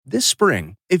This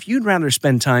spring, if you'd rather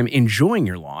spend time enjoying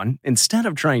your lawn instead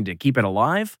of trying to keep it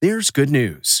alive, there's good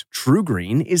news.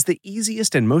 TruGreen is the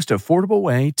easiest and most affordable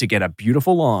way to get a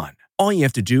beautiful lawn. All you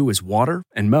have to do is water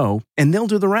and mow, and they'll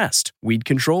do the rest. Weed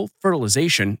control,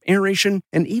 fertilization, aeration,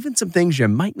 and even some things you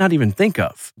might not even think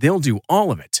of. They'll do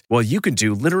all of it, while you can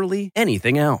do literally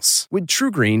anything else. With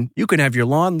TruGreen, you can have your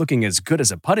lawn looking as good as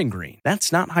a putting green.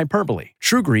 That's not hyperbole.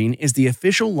 TruGreen is the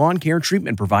official lawn care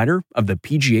treatment provider of the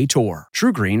PGA Tour.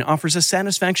 TruGreen offers a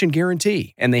satisfaction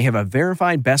guarantee, and they have a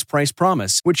verified best price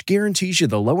promise, which guarantees you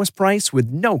the lowest price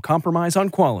with no compromise on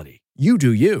quality. You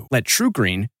do you. Let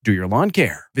TruGreen do your lawn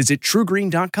care. Visit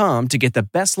TruGreen.com to get the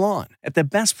best lawn at the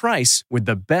best price with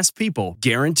the best people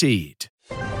guaranteed.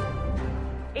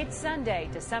 It's Sunday,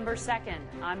 December 2nd.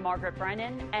 I'm Margaret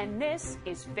Brennan, and this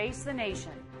is Face the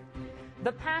Nation.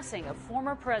 The passing of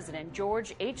former President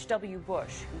George H.W.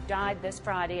 Bush, who died this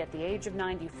Friday at the age of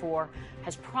 94,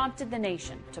 has prompted the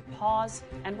nation to pause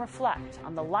and reflect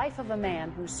on the life of a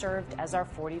man who served as our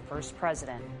 41st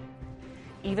president.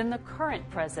 Even the current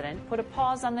president put a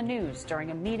pause on the news during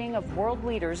a meeting of world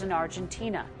leaders in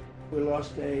Argentina. We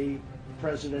lost a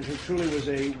president who truly was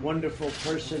a wonderful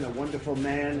person, a wonderful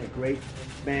man, a great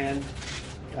man.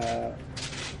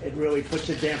 It really puts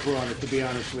a damper on it, to be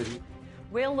honest with you.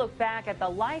 We'll look back at the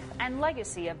life and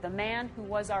legacy of the man who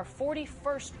was our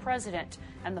 41st president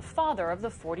and the father of the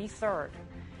 43rd.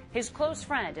 His close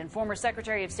friend and former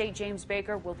Secretary of State James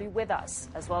Baker will be with us,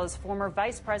 as well as former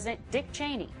Vice President Dick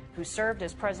Cheney, who served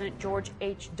as President George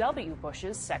H.W.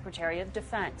 Bush's Secretary of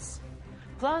Defense.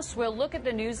 Plus, we'll look at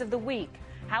the news of the week.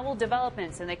 How will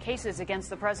developments in the cases against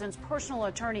the president's personal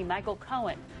attorney, Michael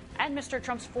Cohen, and Mr.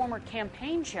 Trump's former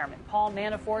campaign chairman, Paul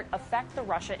Manafort, affect the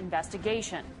Russia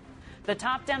investigation? The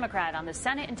top Democrat on the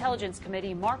Senate Intelligence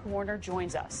Committee, Mark Warner,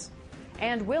 joins us.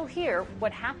 And we'll hear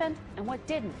what happened and what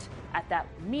didn't at that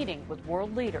meeting with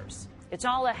world leaders. It's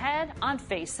all ahead on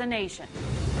Face the Nation.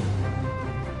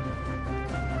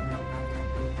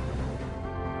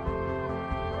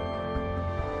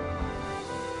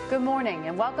 Good morning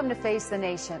and welcome to Face the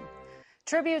Nation.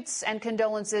 Tributes and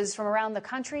condolences from around the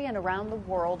country and around the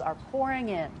world are pouring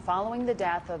in following the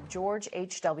death of George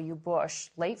H.W. Bush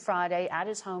late Friday at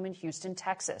his home in Houston,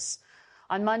 Texas.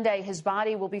 On Monday, his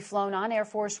body will be flown on Air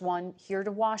Force One here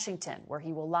to Washington, where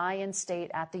he will lie in state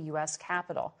at the U.S.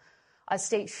 Capitol. A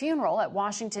state funeral at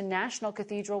Washington National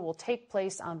Cathedral will take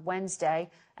place on Wednesday,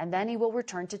 and then he will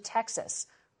return to Texas,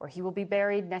 where he will be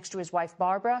buried next to his wife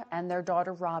Barbara and their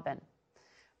daughter Robin.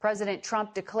 President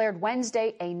Trump declared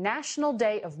Wednesday a national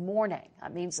day of mourning.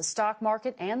 That means the stock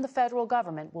market and the federal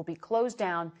government will be closed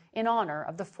down in honor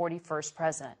of the 41st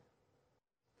president.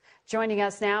 Joining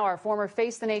us now, our former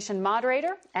Face the Nation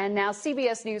moderator and now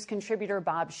CBS News contributor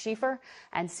Bob Schieffer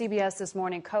and CBS This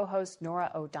Morning co-host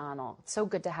Norah O'Donnell. It's so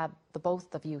good to have the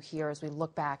both of you here as we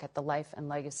look back at the life and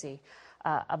legacy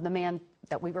of the man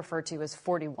that we refer to as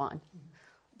 41.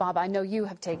 Bob, I know you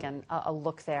have taken a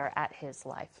look there at his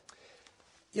life.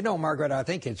 You know, Margaret, I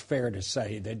think it's fair to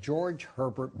say that George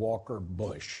Herbert Walker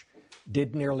Bush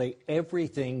did nearly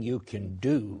everything you can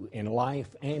do in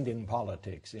life and in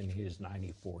politics in his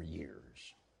 94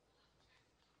 years.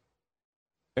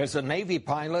 As a Navy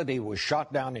pilot, he was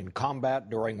shot down in combat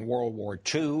during World War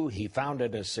II. He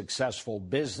founded a successful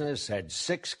business, had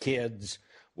 6 kids,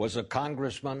 was a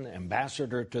congressman,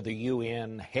 ambassador to the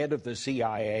UN, head of the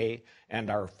CIA, and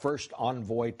our first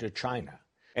envoy to China.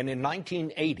 And in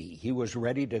 1980, he was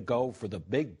ready to go for the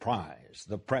big prize,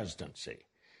 the presidency.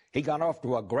 He got off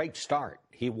to a great start.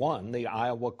 He won the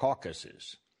Iowa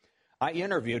caucuses. I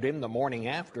interviewed him the morning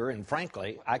after, and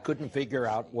frankly, I couldn't figure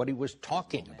out what he was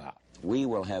talking about. We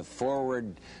will have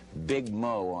forward Big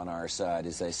Mo on our side,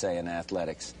 as they say in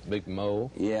athletics. Big Mo?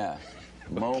 Yeah,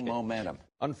 Mo momentum.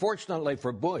 Unfortunately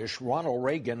for Bush, Ronald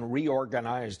Reagan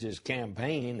reorganized his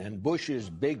campaign, and Bush's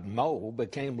Big Mo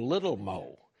became Little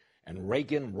Mo, and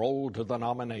Reagan rolled to the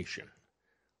nomination.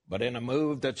 But in a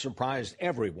move that surprised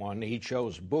everyone, he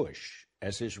chose Bush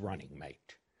as his running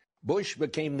mate. Bush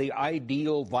became the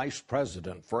ideal vice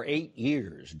president for 8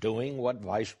 years, doing what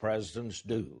vice presidents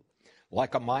do.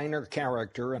 Like a minor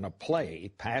character in a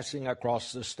play passing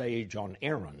across the stage on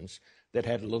errands that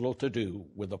had little to do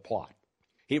with the plot.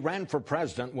 He ran for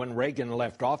president when Reagan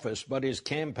left office, but his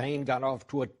campaign got off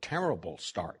to a terrible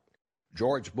start.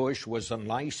 George Bush was a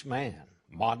nice man,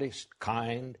 modest,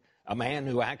 kind, a man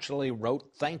who actually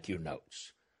wrote thank you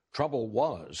notes. Trouble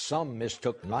was, some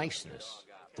mistook niceness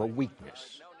for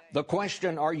weakness. The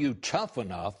question, are you tough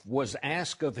enough, was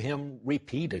asked of him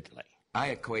repeatedly. I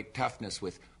equate toughness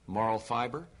with moral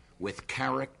fiber, with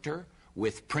character,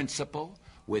 with principle,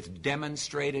 with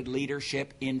demonstrated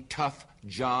leadership in tough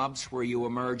jobs where you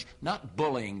emerge, not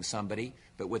bullying somebody,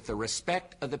 but with the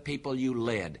respect of the people you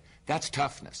led. That's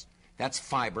toughness. That's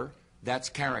fiber. That's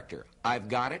character. I've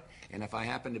got it, and if I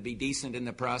happen to be decent in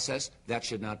the process, that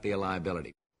should not be a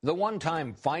liability. The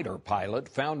one-time fighter pilot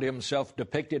found himself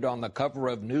depicted on the cover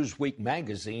of Newsweek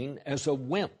magazine as a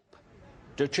wimp.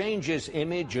 To change his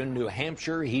image in New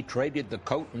Hampshire, he traded the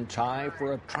coat and tie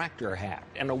for a tractor hat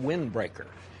and a windbreaker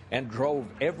and drove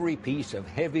every piece of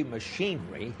heavy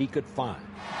machinery he could find.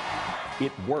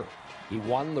 It worked. He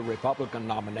won the Republican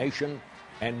nomination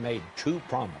and made two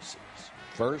promises.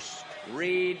 First,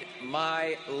 read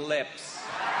my lips.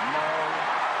 No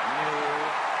new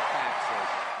taxes.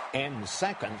 And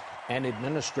second, an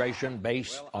administration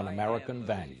based on American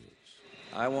values.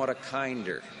 I want a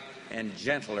kinder and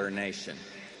gentler nation.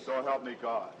 So help me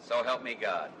God. So help me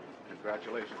God.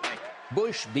 Congratulations.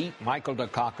 Bush beat Michael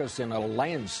Dukakis in a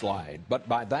landslide, but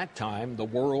by that time, the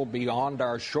world beyond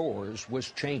our shores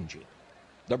was changing.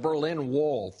 The Berlin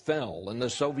Wall fell and the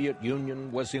Soviet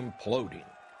Union was imploding.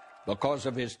 Because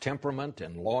of his temperament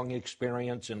and long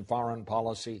experience in foreign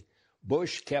policy,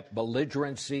 Bush kept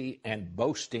belligerency and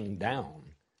boasting down,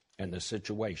 and the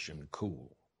situation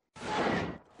cool.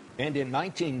 And in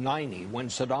 1990, when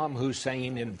Saddam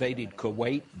Hussein invaded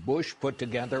Kuwait, Bush put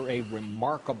together a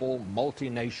remarkable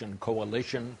multi-nation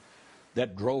coalition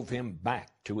that drove him back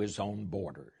to his own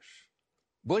borders.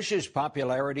 Bush's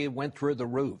popularity went through the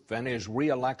roof, and his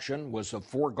re-election was a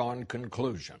foregone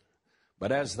conclusion.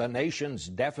 But as the nation's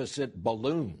deficit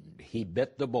ballooned, he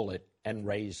bit the bullet and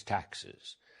raised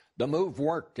taxes. The move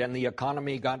worked and the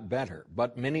economy got better,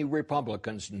 but many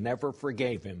Republicans never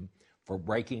forgave him for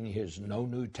breaking his no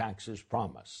new taxes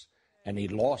promise. And he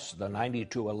lost the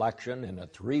 '92 election in a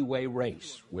three-way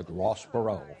race with Ross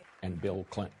Perot and Bill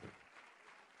Clinton.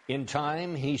 In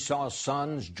time, he saw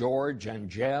sons George and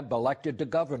Jeb elected to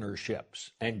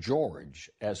governorships, and George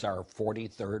as our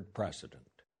 43rd president.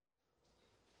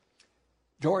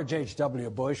 George H.W.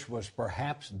 Bush was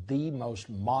perhaps the most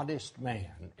modest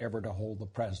man ever to hold the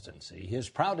presidency. His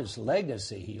proudest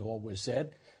legacy, he always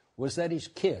said, was that his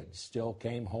kids still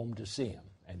came home to see him.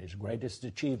 And his greatest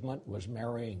achievement was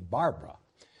marrying Barbara,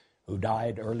 who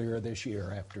died earlier this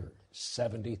year after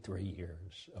 73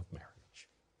 years of marriage.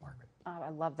 Margaret. I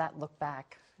love that look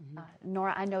back.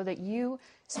 Nora, I know that you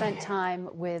spent time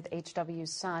with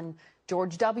H.W.'s son,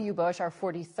 George W. Bush, our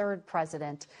 43rd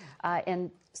president, and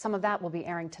some of that will be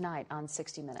airing tonight on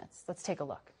 60 Minutes. Let's take a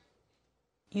look.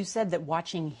 You said that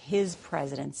watching his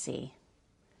presidency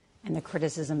and the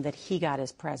criticism that he got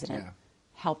as president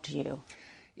helped you.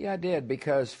 Yeah, I did,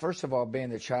 because, first of all, being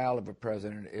the child of a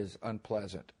president is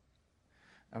unpleasant.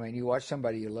 I mean, you watch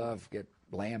somebody you love get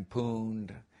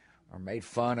lampooned or made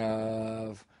fun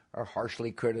of or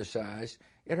harshly criticized,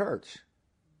 it hurts.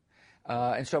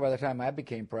 And so by the time I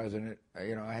became president,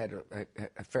 you know, I had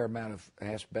a fair amount of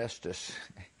asbestos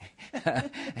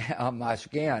on my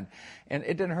skin. And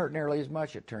it didn't hurt nearly as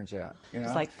much, it turns out. You know?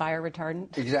 It's like fire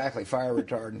retardant? Exactly, fire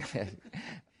retardant.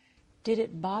 Did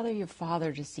it bother your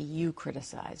father to see you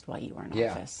criticized while you were in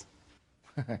office?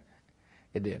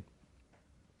 It did.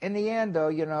 In the end, though,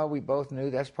 you know, we both knew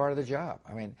that's part of the job.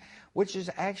 I mean, which is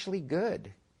actually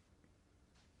good,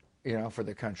 you know, for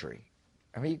the country.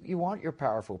 I mean, you want your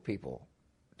powerful people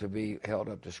to be held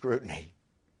up to scrutiny.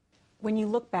 When you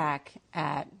look back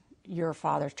at your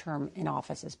father's term in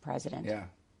office as president,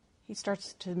 he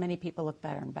starts to, many people, look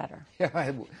better and better.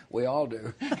 Yeah, we all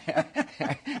do.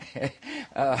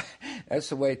 That's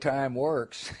the way time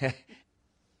works.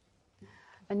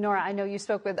 And Nora, I know you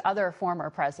spoke with other former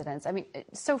presidents. I mean,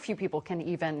 so few people can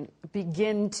even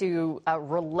begin to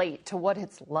relate to what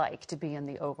it's like to be in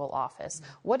the Oval Office.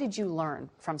 What did you learn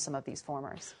from some of these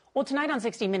formers? Well, tonight on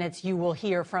 60 Minutes, you will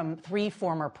hear from 3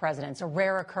 former presidents, a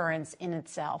rare occurrence in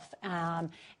itself.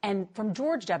 And from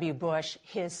George W. Bush,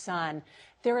 his son,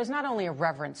 there is not only a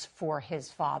reverence for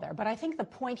his father, but I think the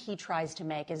point he tries to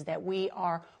make is that we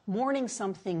are mourning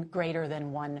something greater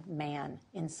than one man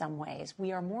in some ways.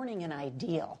 We are mourning an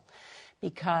ideal,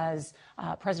 because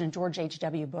President George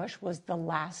H.W. Bush was the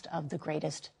last of the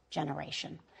greatest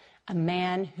generation, a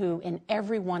man who in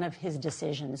every one of his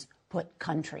decisions put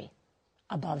country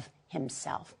above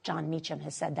himself. John Meacham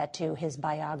has said that to his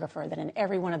biographer, that in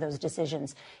every one of those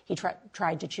decisions, he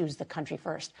tried to choose the country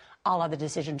first, a la the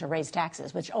decision to raise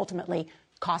taxes, which ultimately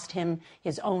cost him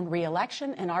his own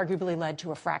re-election and arguably led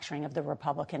to a fracturing of the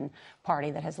Republican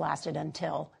Party that has lasted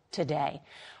until today.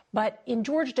 But in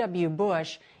George W.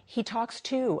 Bush, he talks,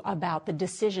 too, about the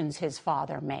decisions his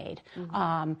father made,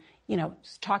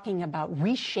 talking about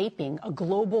reshaping a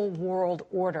global world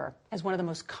order as one of the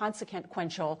most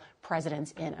consequential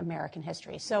presidents in American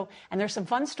history. So, and there's some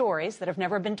fun stories that have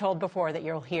never been told before that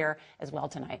you'll hear as well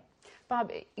tonight.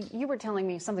 Bob, you were telling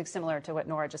me something similar to what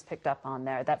Nora just picked up on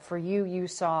there, that for you, you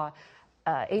saw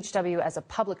H.W. as a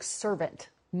public servant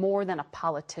more than a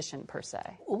politician, per se.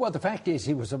 Well, the fact is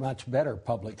he was a much better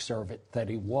public servant than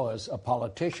he was a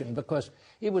politician, because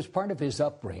it was part of his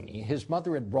upbringing. His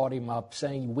mother had brought him up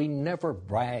saying, we never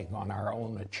brag on our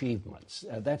own achievements.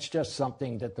 That's just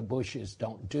something that the Bushes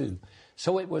don't do.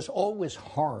 So it was always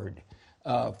hard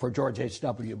for George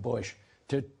H.W. Bush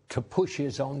to push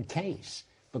his own case,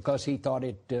 because he thought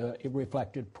it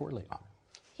reflected poorly on him.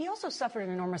 He also suffered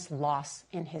an enormous loss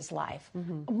in his life,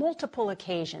 multiple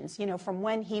occasions, from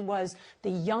when he was the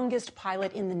youngest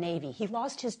pilot in the Navy. He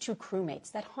lost his 2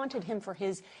 crewmates. That haunted him for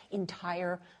his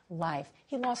entire life.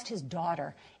 He lost his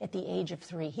daughter at the age of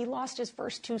 3. He lost his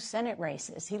first 2 Senate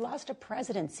races. He lost a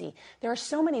presidency. There are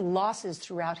so many losses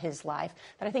throughout his life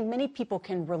that I think many people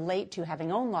can relate to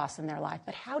having own loss in their life.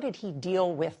 But how did he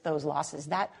deal with those losses,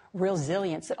 that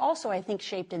resilience that also, I think,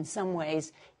 shaped in some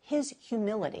ways his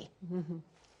humility?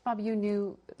 Bob, you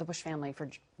knew the Bush family for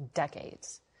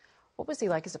decades. What was he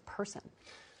like as a person?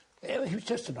 He was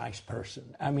just a nice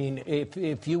person. I mean,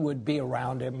 if you would be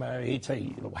around him, he'd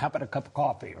say, how about a cup of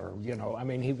coffee? Or, I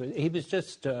mean, he was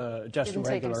just a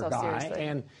regular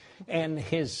guy. And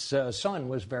his son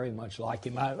was very much like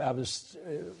him. I was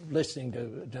listening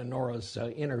to Nora's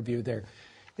interview there.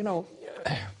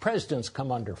 Presidents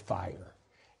come under fire.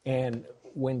 And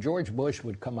when George Bush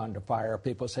would come under fire,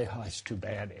 people say, oh, it's too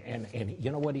bad. And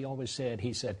you know what he always said?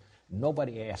 He said,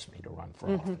 nobody asked me to run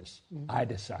for office. I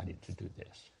decided to do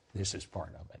this. This is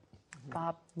part of it.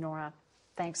 Bob, Nora,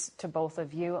 thanks to both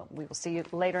of you. We will see you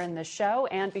later in the show.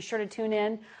 And be sure to tune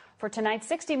in for tonight's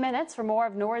 60 Minutes for more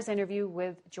of Nora's interview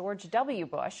with George W.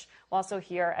 Bush. We'll also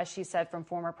hear, as she said, from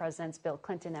former Presidents Bill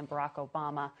Clinton and Barack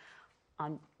Obama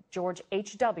on George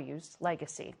H.W.'s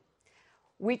legacy.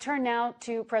 We turn now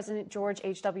to President George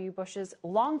H.W. Bush's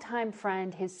longtime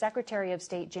friend, his Secretary of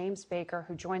State, James Baker,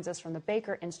 who joins us from the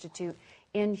Baker Institute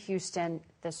in Houston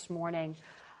this morning.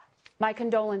 My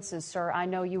condolences, sir. I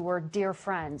know you were dear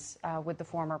friends with the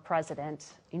former president,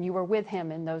 and you were with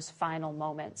him in those final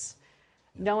moments.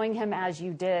 Knowing him as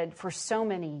you did for so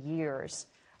many years,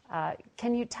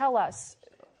 can you tell us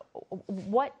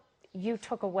what you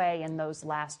took away in those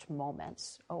last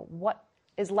moments? What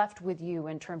is left with you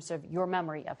in terms of your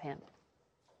memory of him?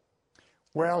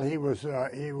 Well, he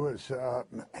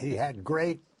had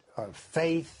great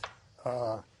faith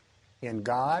in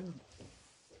God.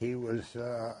 He was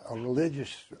a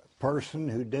religious person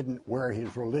who didn't wear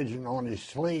his religion on his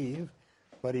sleeve,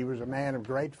 but he was a man of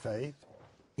great faith.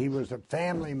 He was a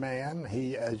family man.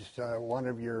 He, as one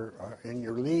of your in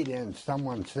your lead-in,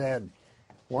 someone said,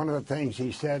 one of the things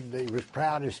he said that he was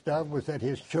proudest of was that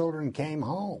his children came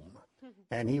home.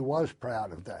 And he was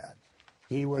proud of that.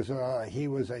 He was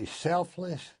a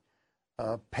selfless,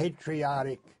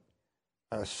 patriotic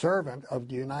servant of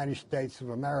the United States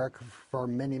of America for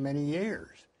many, many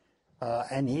years.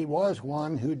 And he was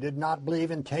one who did not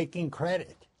believe in taking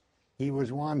credit. He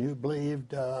was one who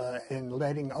believed in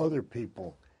letting other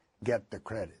people get the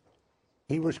credit.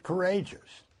 He was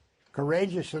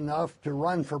courageous enough to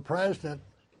run for president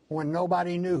when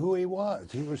nobody knew who he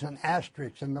was. He was an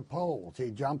asterisk in the polls.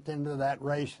 He jumped into that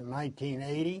race in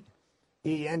 1980.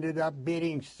 He ended up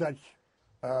beating such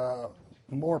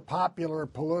more popular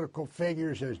political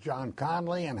figures as John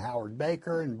Connally and Howard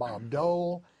Baker and Bob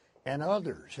Dole and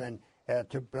others, and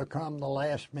to become the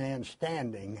last man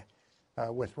standing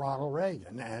with Ronald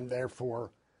Reagan, and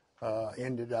therefore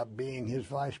ended up being his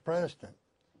vice president.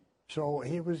 So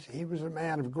he was a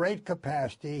man of great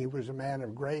capacity. He was a man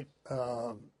of great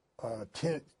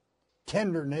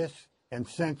tenderness and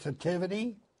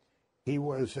sensitivity. He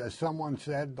was, as someone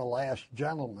said, the last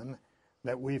gentleman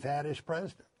that we've had as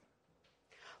president.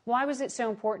 Why was it so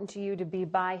important to you to be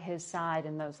by his side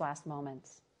in those last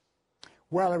moments?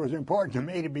 Well, it was important to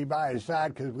me to be by his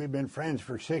side because we've been friends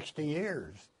for 60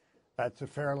 years. That's a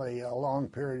fairly long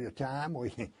period of time.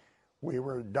 We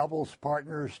were doubles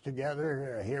partners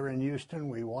together here in Houston.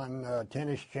 We won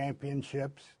tennis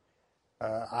championships.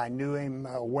 I knew him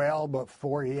well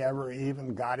before he ever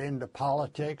even got into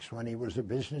politics, when he was a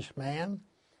businessman.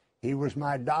 He was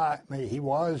my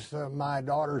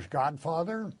daughter's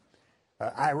godfather.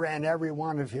 I ran every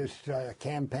one of his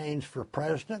campaigns for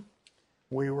president.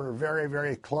 We were very,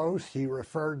 very close. He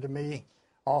referred to me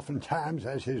oftentimes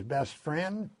as his best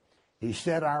friend. He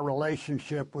said our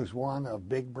relationship was one of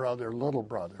big brother, little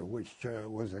brother, which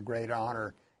was a great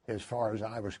honor as far as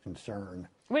I was concerned.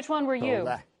 Which one were you?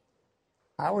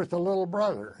 I was the little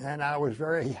brother, and I was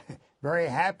very, very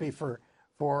happy for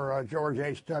George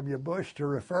H.W. Bush to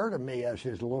refer to me as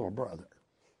his little brother.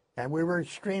 And we were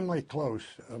extremely close,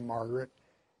 Margaret.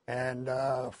 And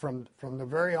from the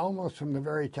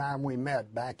very time we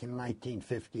met back in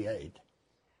 1958,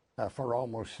 for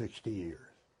almost 60 years.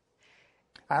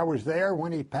 I was there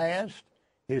when he passed.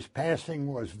 His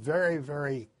passing was very,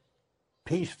 very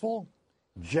peaceful,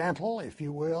 gentle, if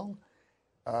you will.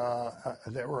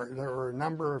 There were a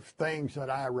number of things that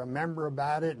I remember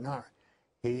about it.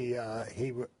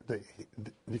 The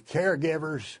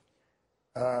caregivers.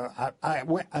 I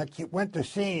went to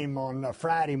see him on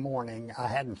Friday morning. I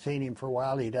hadn't seen him for a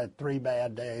while. He'd had 3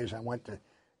 bad days. I went to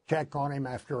check on him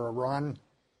after a run,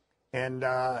 and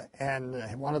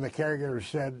one of the caregivers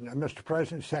said, "Mr.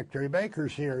 President, Secretary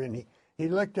Baker's here." And he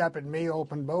looked up at me,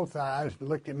 opened both eyes,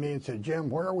 looked at me and said, "Jim,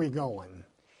 where are we going?"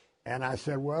 And I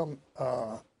said, "Well,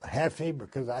 Jefe,"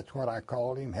 because that's what I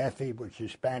called him, Jefe, which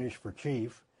is Spanish for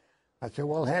chief. I said,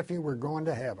 "Well, Jefe, we're going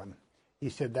to heaven." He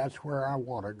said, "That's where I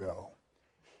want to go."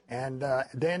 And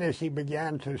then as he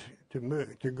began to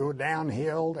go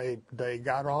downhill, they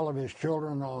got all of his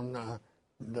children on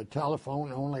the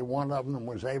telephone. Only one of them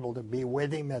was able to be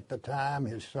with him at the time,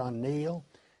 his son Neil.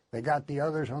 They got the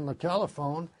others on the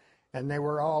telephone, and they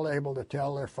were all able to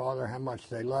tell their father how much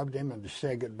they loved him and to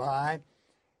say goodbye.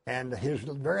 And his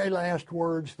very last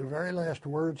words, the very last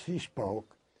words he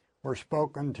spoke, were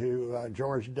spoken to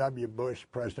George W. Bush,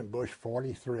 President Bush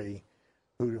 43,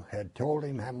 who had told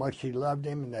him how much he loved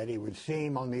him and that he would see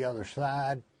him on the other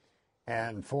side.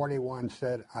 And 41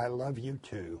 said, "I love you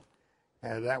too."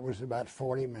 And that was about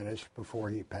 40 minutes before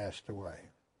he passed away.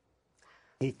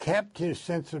 He kept his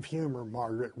sense of humor,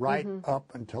 Margaret, right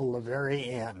up until the very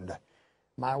end.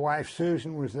 My wife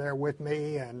Susan was there with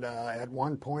me, and at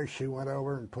one point she went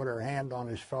over and put her hand on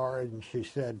his forehead and she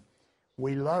said,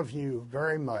 "We love you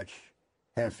very much,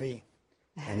 Jefe."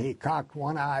 And he cocked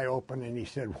one eye open and he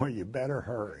said, "Well, you better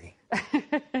hurry."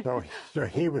 so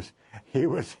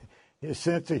his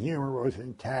sense of humor was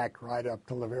intact right up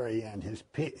till the very end.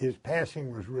 His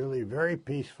passing was really very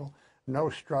peaceful, no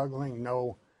struggling,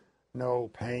 no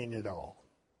pain at all.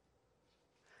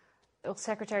 Well,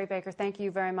 Secretary Baker, thank you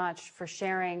very much for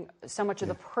sharing so much of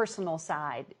the personal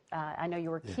side. I know you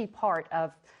were a key part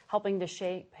of helping to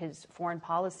shape his foreign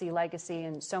policy legacy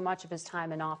and so much of his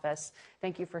time in office.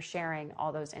 Thank you for sharing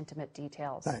all those intimate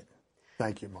details.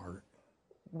 Thank you, Margaret.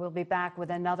 We'll be back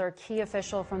with another key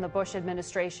official from the Bush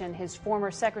administration, his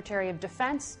former Secretary of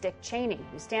Defense, Dick Cheney,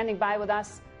 who's standing by with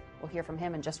us. We'll hear from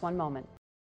him in just one moment.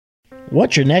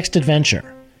 What's your next adventure?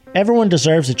 Everyone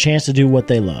deserves a chance to do what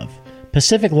they love.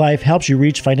 Pacific Life helps you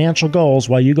reach financial goals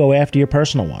while you go after your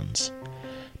personal ones.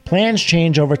 Plans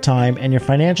change over time, and your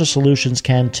financial solutions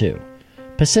can too.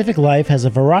 Pacific Life has a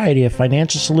variety of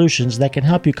financial solutions that can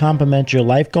help you complement your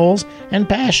life goals and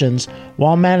passions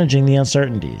while managing the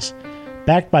uncertainties.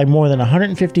 Backed by more than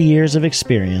 150 years of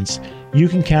experience, you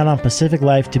can count on Pacific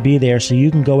Life to be there so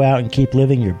you can go out and keep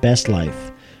living your best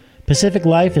life. Pacific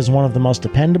Life is one of the most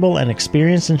dependable and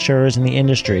experienced insurers in the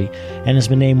industry and has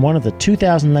been named one of the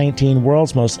 2019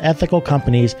 World's Most Ethical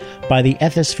Companies by the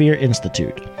Ethisphere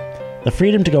Institute. The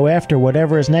freedom to go after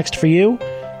whatever is next for you?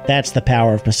 That's the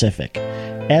power of Pacific.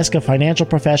 Ask a financial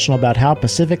professional about how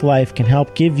Pacific Life can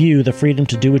help give you the freedom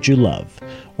to do what you love,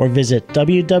 or visit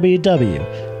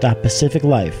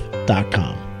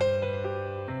www.pacificlife.com.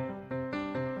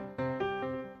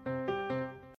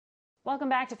 Welcome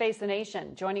back to Face the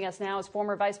Nation. Joining us now is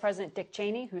former Vice President Dick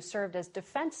Cheney, who served as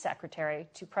Defense Secretary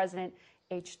to President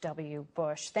H.W.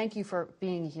 Bush. Thank you for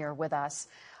being here with us.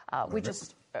 We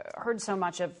just heard so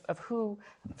much of who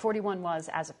 41 was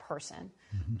as a person.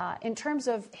 In terms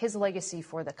of his legacy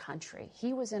for the country,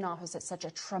 he was in office at such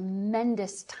a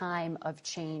tremendous time of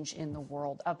change in the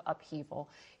world, of upheaval.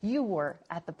 You were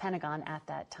at the Pentagon at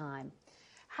that time.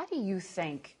 How do you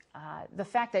think the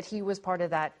fact that he was part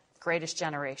of that greatest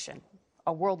generation,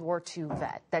 a World War II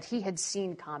vet, that he had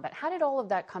seen combat, how did all of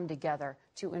that come together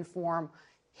to inform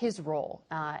his role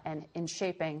and in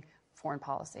shaping foreign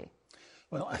policy?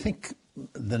 Well, I think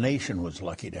the nation was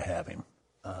lucky to have him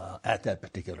at that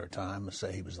particular time. Let's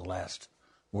say he was the last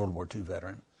World War II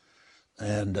veteran.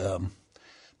 And but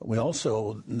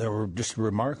there were just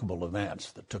remarkable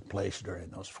events that took place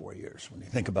during those 4 years. When you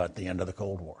think about the end of the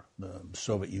Cold War, the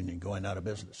Soviet Union going out of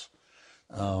business,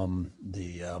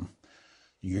 the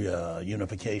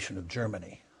unification of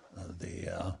Germany,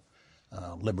 the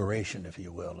liberation, if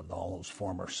you will, of all those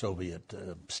former Soviet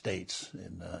states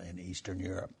in Eastern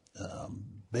Europe.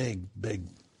 big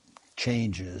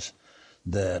changes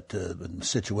that the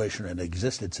situation had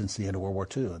existed since the end of World War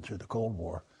II and through the Cold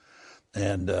War.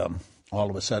 And all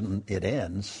of a sudden it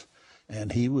ends,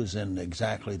 and he was in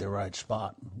exactly the right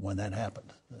spot when that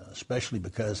happened, especially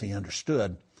because he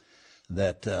understood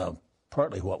that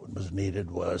partly what was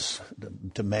needed was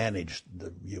to manage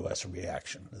the U.S.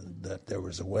 reaction, that there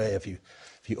was a way, if you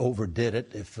overdid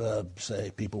it, if,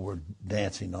 say, people were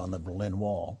dancing on the Berlin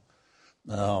Wall,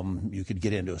 you could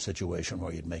get into a situation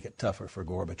where you'd make it tougher for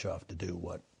Gorbachev to do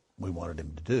what we wanted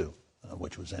him to do,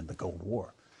 which was end the Cold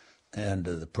War. And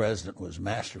the president was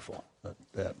masterful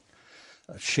at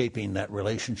shaping that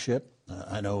relationship.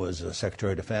 I know as a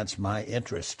Secretary of Defense, my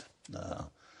interest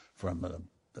from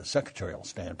the secretarial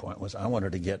standpoint was I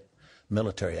wanted to get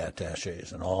military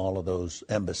attaches in all of those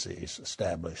embassies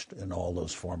established in all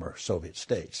those former Soviet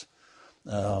states.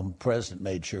 President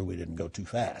made sure we didn't go too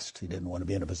fast. He didn't want to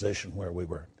be in a position where we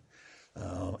were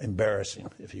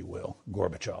embarrassing, if you will,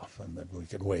 Gorbachev, and that we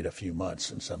could wait a few months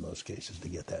in some of those cases to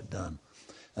get that done.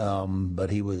 But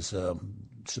he was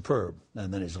superb,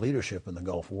 and then his leadership in the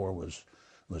Gulf War was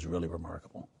really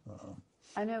remarkable.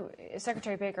 I know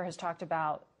Secretary Baker has talked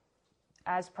about,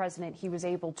 as president, he was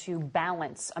able to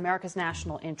balance America's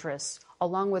national interests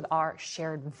along with our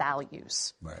shared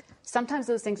values. Right. Sometimes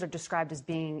those things are described as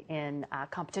being in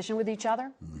competition with each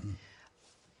other. Mm-hmm.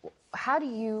 How do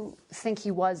you think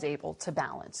he was able to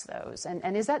balance those?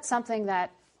 And is that something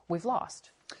that we've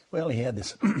lost? Well, he had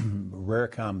this rare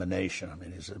combination. I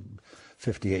mean, he's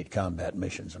 58 combat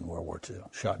missions in World War II,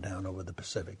 shot down over the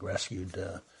Pacific, rescued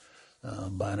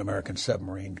by an American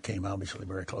submarine, came obviously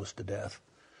very close to death.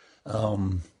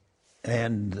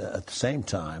 And at the same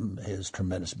time, his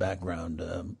tremendous background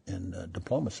in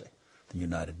diplomacy, the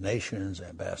United Nations,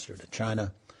 ambassador to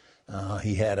China.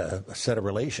 He had a set of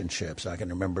relationships. I can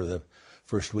remember the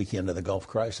first weekend of the Gulf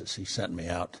crisis. He sent me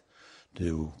out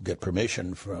to get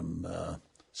permission from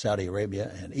Saudi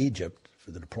Arabia and Egypt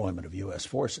for the deployment of U.S.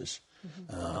 forces.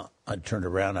 Mm-hmm. I'd turned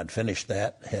around, I'd finished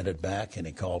that, headed back, and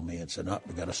he called me and said, "No,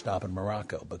 we've got to stop in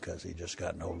Morocco," because he'd just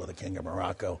gotten hold of the King of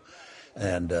Morocco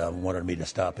and wanted me to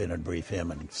stop in and brief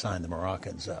him and sign the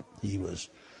Moroccans up. He was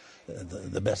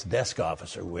the best desk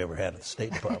officer we ever had at the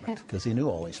State Department because he knew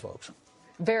all these folks.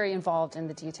 Very involved in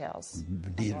the details.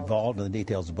 Involved in the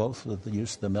details, both with the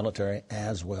use of the military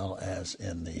as well as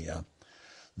in the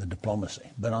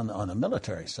diplomacy. But on the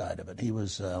military side of it, he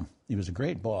was a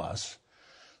great boss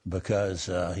because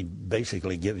he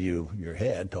basically give you your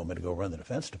head, told me to go run the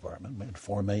Defense Department. We had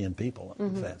 4 million people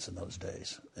in defense in those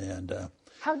days. And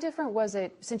how different was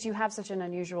it, since you have such an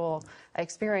unusual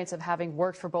experience of having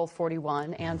worked for both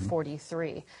 41 and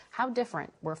 43, how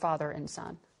different were father and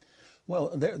son?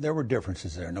 Well, there were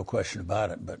differences there, no question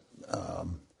about it, but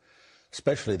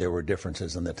especially there were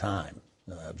differences in the time.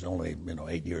 It was only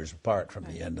 8 years apart from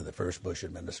the end of the first Bush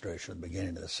administration and the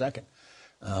beginning of the second.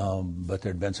 But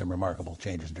there had been some remarkable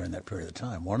changes during that period of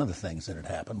time. One of the things that had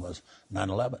happened was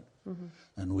 9/11. Mm-hmm.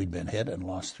 And we'd been hit and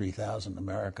lost 3,000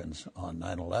 Americans on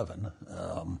 9/11.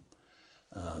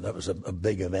 That was a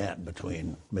big event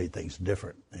made things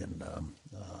different in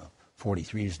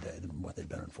 43's day than what they'd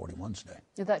been in 41's day.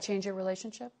 Did that change your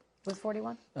relationship with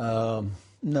 41?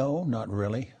 No, not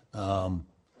really.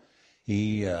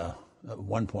 At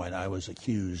one point, I was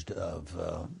accused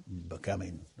of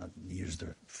becoming, I used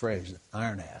the phrase,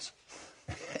 iron ass.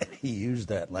 He used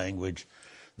that language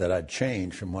that I'd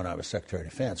changed from when I was Secretary of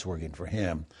Defense working for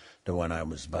him to when I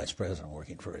was Vice President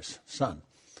working for his son.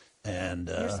 And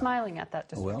you're smiling at that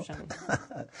description.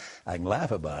 Well, I can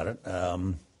laugh about it.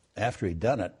 After he'd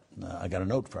done it, I got a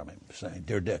note from him saying,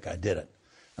 "Dear Dick, I did it."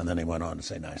 And then he went on to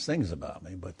say nice things about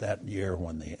me. But that year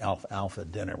when the Alpha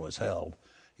dinner was held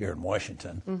here in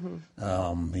Washington,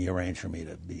 mm-hmm. He arranged for me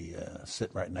to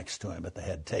sit right next to him at the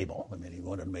head table. I mean, he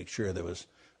wanted to make sure there was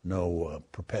no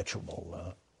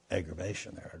perpetual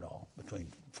aggravation there at all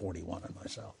between 41 and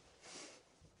myself.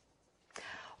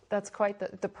 That's quite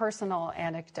the personal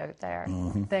anecdote there.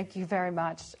 Mm-hmm. Thank you very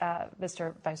much,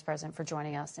 Mr. Vice President, for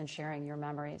joining us and sharing your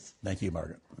memories. Thank you,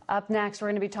 Margaret. Up next, we're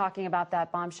going to be talking about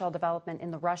that bombshell development in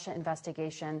the Russia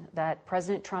investigation that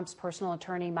President Trump's personal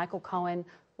attorney, Michael Cohen,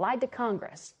 lied to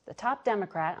Congress. The top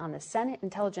Democrat on the Senate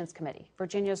Intelligence Committee,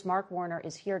 Virginia's Mark Warner,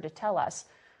 is here to tell us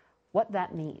what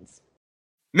that means.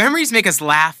 Memories make us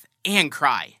laugh and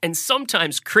cry, and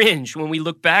sometimes cringe when we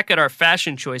look back at our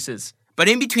fashion choices. But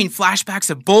in between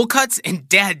flashbacks of bowl cuts and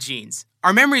dad jeans,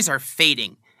 our memories are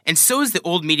fading, and so is the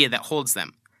old media that holds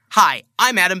them. Hi,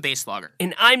 I'm Adam Baselogger.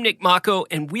 And I'm Nick Mako,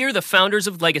 and we're the founders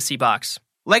of Legacy Box.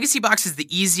 Legacy Box is the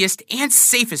easiest and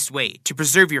safest way to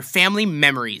preserve your family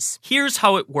memories. Here's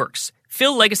how it works.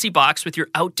 Fill Legacy Box with your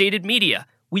outdated media.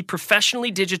 we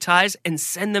professionally digitize and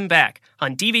send them back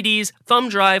on DVDs, thumb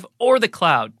drive, or the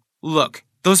cloud. Look,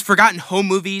 those forgotten home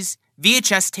movies,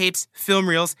 VHS tapes, film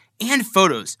reels, and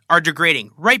photos are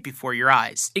degrading right before your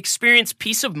eyes. Experience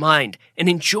peace of mind and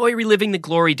enjoy reliving the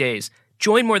glory days.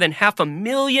 Join more than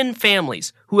 500,000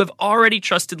 families who have already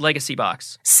trusted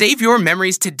LegacyBox. Save your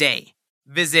memories today.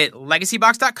 Visit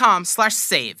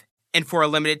legacybox.com/save. And for a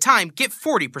limited time, get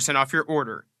 40% off your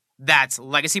order. That's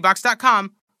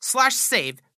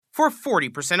legacybox.com/save for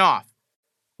 40% off.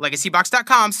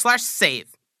 legacybox.com/save.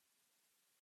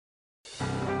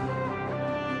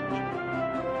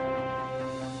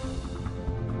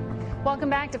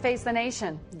 Welcome back to Face the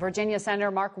Nation. Virginia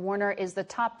Senator Mark Warner is the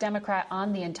top Democrat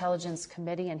on the Intelligence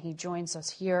Committee, and he joins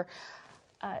us here.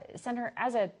 Senator,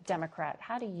 as a Democrat,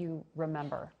 how do you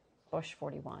remember Bush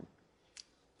 41?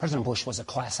 President Bush was a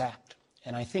class act,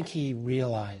 and I think he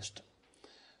realized,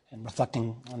 and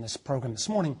reflecting on this program this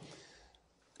morning,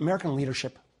 American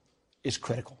leadership is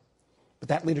critical. But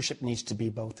that leadership needs to be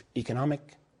both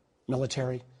economic,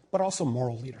 military, but also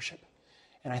moral leadership.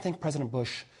 And I think President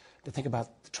Bush, to think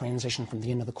about the transition from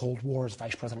the end of the Cold War, as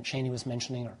Vice President Cheney was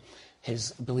mentioning, or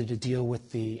his ability to deal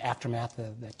with the aftermath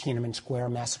of the Tiananmen Square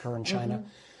massacre in China,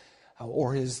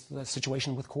 or the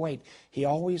situation with Kuwait, he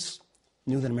always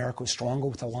knew that America was stronger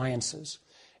with alliances,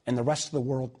 and the rest of the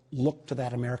world looked to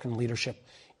that American leadership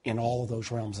in all of those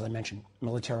realms, as I mentioned,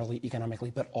 militarily, economically,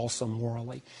 but also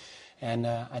morally. And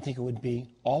I think it would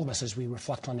be all of us, as we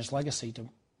reflect on his legacy, to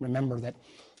remember that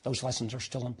those lessons are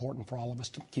still important for all of us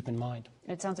to keep in mind.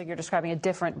 It sounds like you're describing a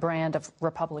different brand of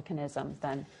republicanism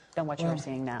than what you're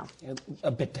seeing now. A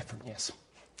bit different, yes.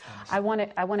 I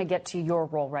want to get to your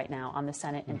role right now on the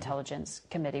Senate Intelligence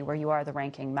Committee, where you are the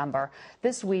ranking member.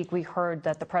 This week, we heard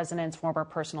that the president's former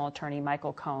personal attorney,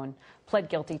 Michael Cohen, pled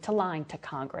guilty to lying to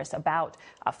Congress about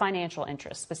financial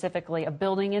interests, specifically a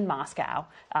building in Moscow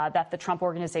that the Trump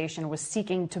organization was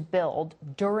seeking to build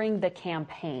during the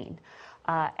campaign.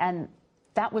 And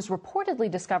that was reportedly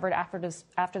discovered after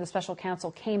the special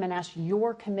counsel came and asked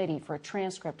your committee for a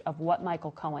transcript of what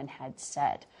Michael Cohen had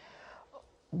said.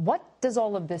 What does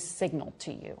all of this signal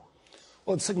to you?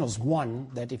 Well, it signals, one,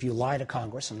 that if you lie to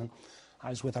Congress, and I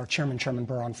was with our chairman, Chairman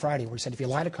Burr, on Friday, where he said, if you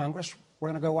lie to Congress, we're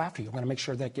going to go after you. We're going to make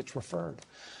sure that gets referred.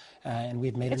 And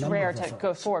we've made a number of referrals. It's rare to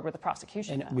go forward with the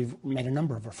prosecution. And we've made a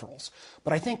number of referrals.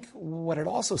 But I think what it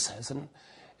also says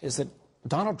is that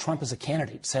Donald Trump, as a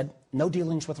candidate, said no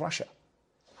dealings with Russia.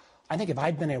 I think if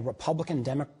I'd been a Republican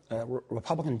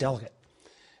delegate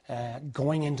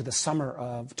going into the summer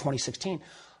of 2016,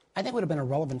 I think it would have been a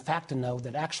relevant fact to know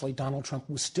that actually Donald Trump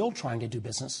was still trying to do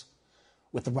business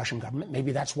with the Russian government.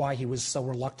 Maybe that's why he was so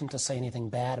reluctant to say anything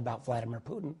bad about Vladimir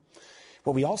Putin.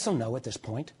 What we also know at this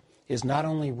point is not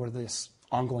only were this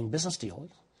ongoing business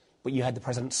deals, but you had the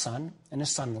president's son and his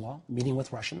son-in-law meeting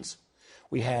with Russians.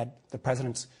 We had the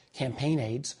president's campaign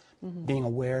aides being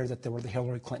aware that there were the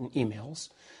Hillary Clinton emails.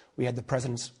 We had the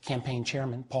president's campaign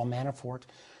chairman, Paul Manafort,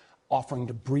 offering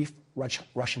to brief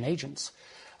Russian agents.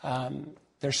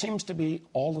 There seems to be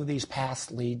all of these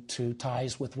paths lead to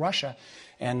ties with Russia,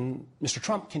 and Mr.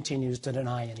 Trump continues to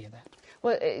deny any of that.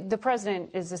 Well, the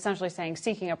president is essentially saying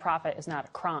seeking a profit is not a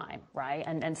crime, right?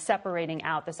 And separating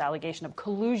out this allegation of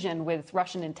collusion with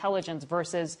Russian intelligence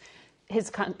versus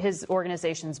his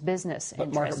organization's business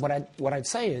interests. But Margaret, what I'd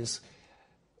say is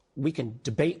we can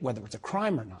debate whether it's a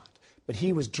crime or not, but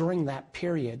he was, during that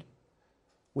period,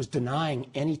 was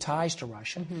denying any ties to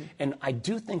Russia. And I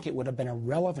do think it would have been a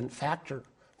relevant factor,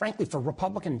 frankly, for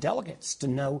Republican delegates to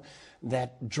know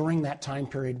that during that time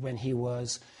period when he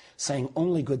was saying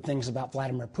only good things about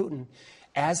Vladimir Putin,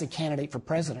 as a candidate for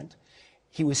president,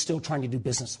 he was still trying to do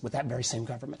business with that very same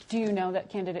government. Do you know that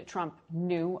candidate Trump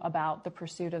knew about the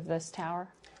pursuit of this tower?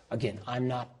 Again,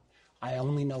 I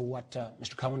only know what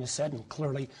Mr. Cohen has said, and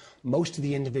clearly most of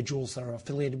the individuals that are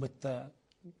affiliated with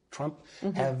Trump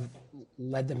have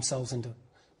led themselves into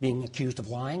being accused of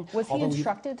lying. Was he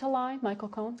instructed to lie, Michael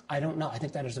Cohen? I don't know. I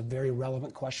think that is a very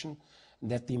relevant question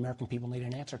that the American people need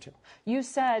an answer to. You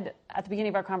said at the beginning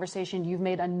of our conversation you've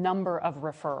made a number of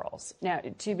referrals. Now,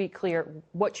 to be clear,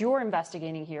 what you're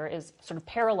investigating here is sort of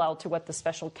parallel to what the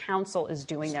special counsel is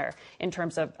doing there in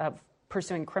terms of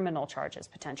pursuing criminal charges,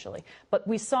 potentially. But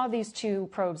we saw these two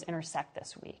probes intersect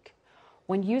this week.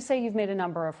 When you say you've made a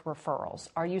number of referrals,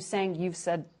 are you saying you've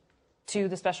said to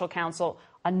the special counsel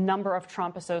a number of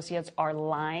Trump associates are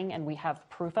lying and we have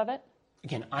proof of it?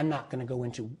 Again, I'm not going to go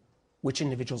into which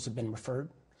individuals have been referred.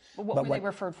 But what were they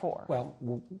referred for? Well,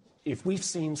 if we've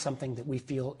seen something that we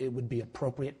feel it would be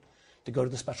appropriate to go to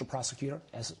the special prosecutor,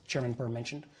 as Chairman Burr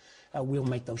mentioned, we'll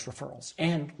make those referrals.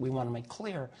 And we want to make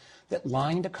clear that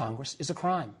lying to Congress is a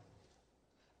crime.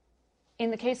 In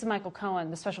the case of Michael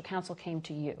Cohen, the special counsel came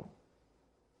to you.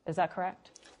 Is that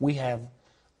correct? We have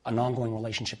an ongoing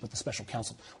relationship with the special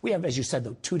counsel. We have, as you said,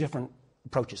 though, two different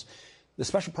approaches. The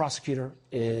special prosecutor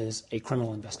is a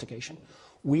criminal investigation.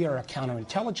 We are a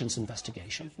counterintelligence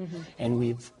investigation, and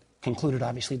we've concluded,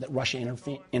 obviously, that Russia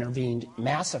intervened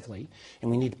massively, and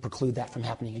we need to preclude that from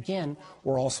happening again.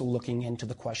 We're also looking into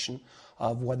the question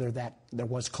of whether there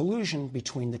was collusion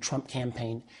between the Trump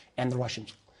campaign and the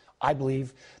Russians. I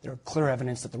believe there are clear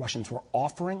evidence that the Russians were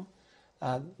offering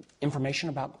information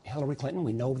about Hillary Clinton.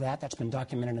 We know that. That's been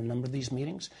documented in a number of these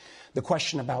meetings. The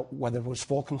question about whether it was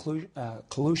full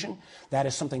collusion, that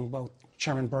is something both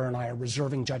Chairman Burr and I are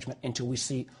reserving judgment until we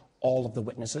see all of the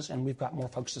witnesses, and we've got more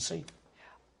folks to see.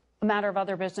 A matter of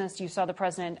other business, you saw the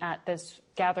president at this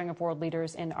gathering of world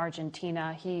leaders in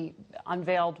Argentina. He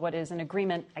unveiled what is an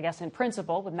agreement, I guess in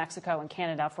principle, with Mexico and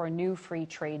Canada for a new free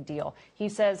trade deal. He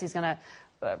says he's going to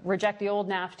reject the old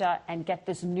NAFTA and get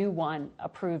this new one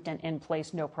approved and in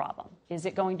place, no problem. Is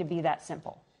it going to be that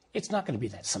simple? It's not going to be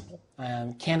that simple.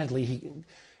 Candidly,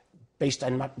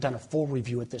 I've not done a full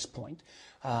review at this point,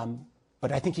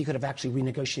 but I think he could have actually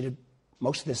renegotiated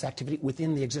most of this activity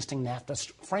within the existing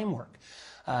NAFTA framework.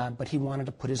 But he wanted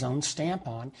to put his own stamp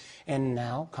on, and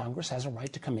now Congress has a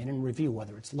right to come in and review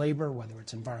whether it's labor, whether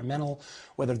it's environmental,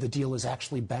 whether the deal is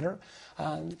actually better.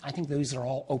 I think these are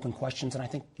all open questions, and I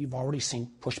think you've already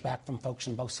seen pushback from folks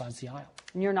on both sides of the aisle.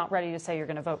 And you're not ready to say you're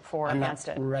going to vote for or against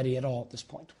it? I'm not ready at all at this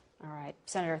point. All right.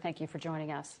 Senator, thank you for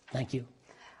joining us. Thank you.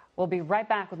 We'll be right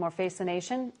back with more Face the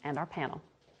Nation and our panel.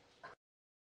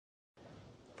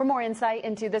 For more insight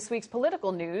into this week's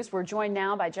political news, we're joined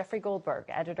now by Jeffrey Goldberg,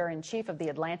 editor-in-chief of The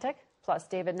Atlantic, plus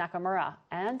David Nakamura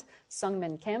and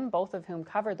Seung-Min Kim, both of whom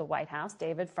covered the White House.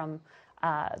 David from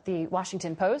the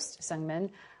Washington Post,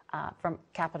 Seung-Min from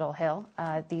Capitol Hill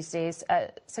these days.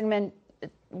 Seung-Min,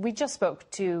 we just spoke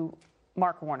to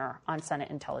Mark Warner on Senate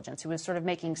Intelligence, who was sort of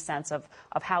making sense of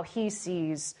how he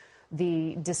sees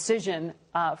the decision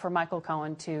for Michael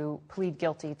Cohen to plead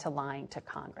guilty to lying to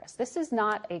Congress. This is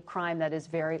not a crime that is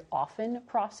very often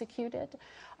prosecuted.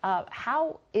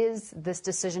 How is this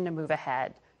decision to move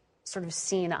ahead sort of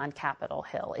seen on Capitol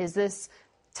Hill? Is this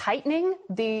tightening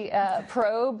the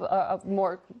probe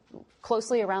more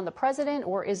closely around the president,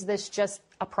 or is this just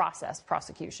a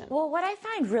prosecution? Well, what I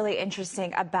find really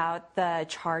interesting about the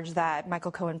charge that Michael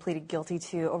Cohen pleaded guilty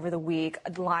to over the week,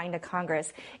 lying to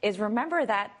Congress, is remember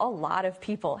that a lot of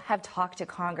people have talked to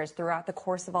Congress throughout the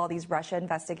course of all these Russia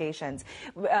investigations.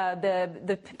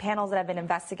 The panels that have been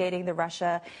investigating the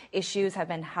Russia issues have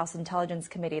been House Intelligence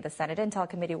Committee, the Senate Intel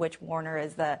Committee, which Warner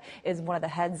is one of the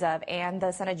heads of, and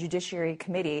the Senate Judiciary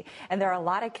Committee. And there are a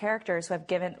lot of characters who have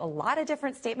given a lot of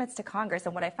different statements to Congress.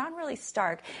 And what I found really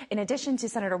stark, in addition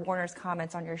to Senator Warner's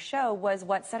comments on your show, was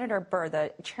what Senator Burr,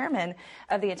 the chairman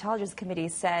of the Intelligence Committee,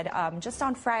 said just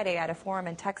on Friday at a forum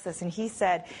in Texas. And he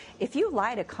said, if you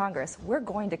lie to Congress, we're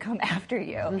going to come after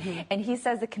you. And he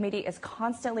says the committee is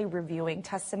constantly reviewing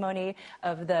testimony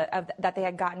that they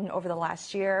had gotten over the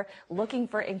last year, looking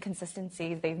for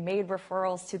inconsistencies. They've made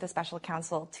referrals to the special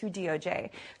counsel, to DOJ.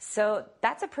 So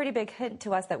that's a pretty big hint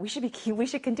to us that we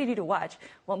should continue to watch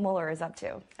what Mueller is up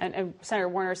to. And Senator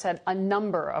Warner said a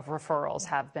number of referrals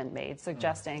have been made,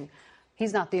 suggesting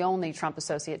he's not the only Trump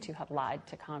associate to have lied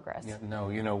to Congress. Yeah, no,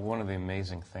 you know, one of the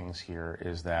amazing things here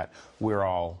is that we're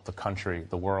all, the country,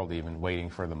 the world even, waiting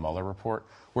for the Mueller report.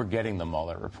 We're getting the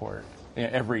Mueller report.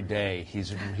 Every day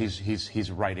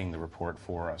he's writing the report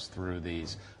for us through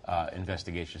these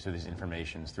investigations, through these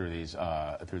informations, through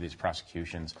these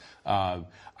prosecutions.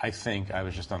 I think I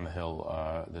was just on the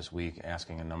Hill this week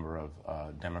asking a number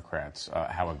of Democrats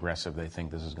how aggressive they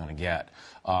think this is going to get.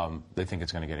 They think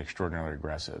it's going to get extraordinarily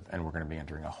aggressive, and we're going to be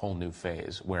entering a whole new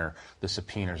phase where the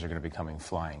subpoenas are going to be coming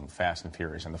flying fast and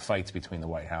furious, and the fights between the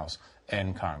White House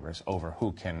and Congress over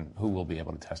who will be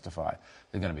able to testify,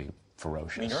 they're going to be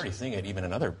ferocious. I mean, you're already seeing it even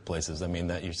in other places. I mean,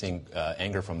 that you're seeing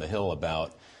anger from the Hill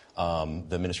about the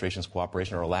administration's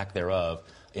cooperation or lack thereof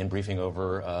in briefing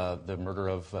over the murder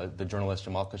of the journalist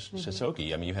Jamal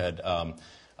Khashoggi. I mean, you had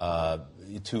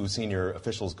two senior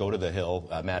officials go to the Hill,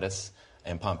 Mattis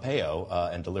and Pompeo,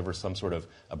 and deliver some sort of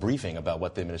a briefing about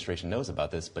what the administration knows about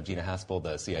this, but Gina Haspel,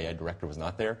 the CIA director, was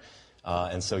not there.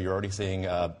 And so you're already seeing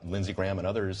Lindsey Graham and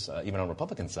others, even on the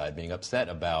Republican side, being upset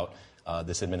about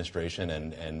this administration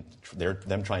and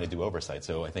them trying to do oversight.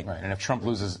 So I think, right. And if Trump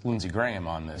loses Lindsey Graham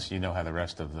on this, you know how the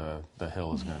rest of the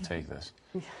Hill is going to take this.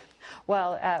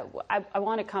 Well, I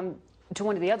want to come to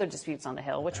one of the other disputes on the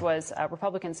Hill, which was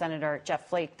Republican Senator Jeff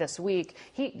Flake this week.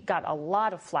 He got a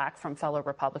lot of flack from fellow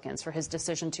Republicans for his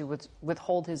decision to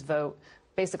withhold his vote,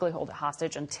 basically hold it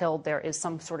hostage until there is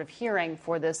some sort of hearing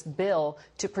for this bill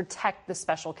to protect the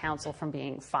special counsel from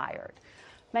being fired.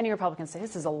 Many Republicans say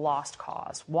this is a lost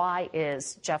cause. Why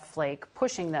is Jeff Flake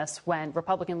pushing this when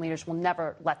Republican leaders will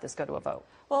never let this go to a vote?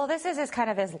 Well, this is kind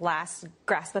of his last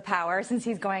grasp of power since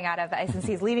he's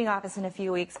leaving office in a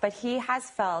few weeks. But he has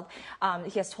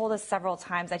told us several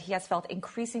times that he has felt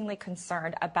increasingly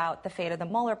concerned about the fate of the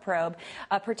Mueller probe,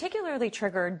 particularly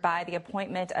triggered by the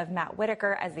appointment of Matt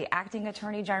Whitaker as the acting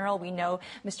attorney general. We know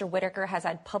Mr. Whitaker has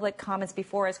had public comments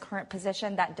before his current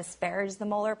position that disparage the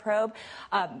Mueller probe.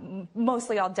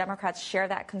 Mostly all Democrats share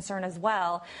that concern as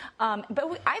well. I've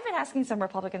been asking some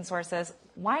Republican sources,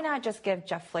 why not just give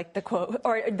Jeff Flake the quote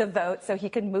or the vote so he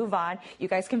can move on? You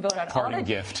guys can vote on Parting all the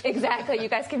gift. Exactly. You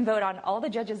guys can vote on all the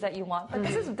judges that you want. But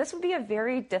this would be a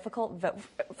very difficult vote.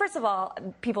 First of all,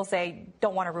 people say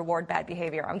don't want to reward bad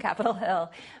behavior on Capitol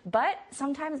Hill, but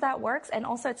sometimes that works. And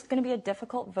also, it's going to be a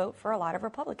difficult vote for a lot of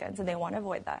Republicans, and they want to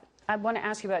avoid that. I want to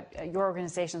ask you about your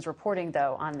organization's reporting,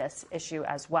 though, on this issue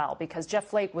as well, because Jeff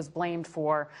Flake was blamed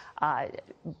for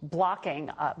blocking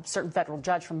a certain federal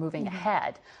judge from moving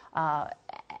ahead.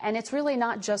 And it's really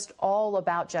not just all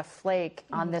about Jeff Flake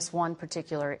on this one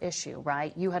particular issue,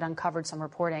 right? You had uncovered some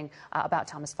reporting about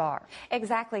Thomas Farr.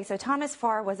 Exactly. So Thomas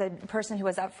Farr was a person who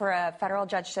was up for a federal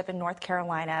judgeship in North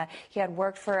Carolina. He had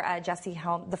worked for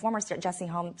the former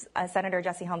Senator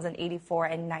Jesse Helms in 84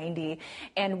 and 90.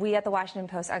 And we at the Washington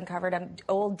Post uncovered an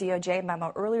old DOJ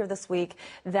memo earlier this week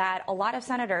that a lot of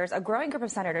senators, a growing group of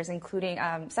senators, including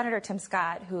Senator Tim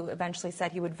Scott, who eventually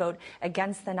said he would vote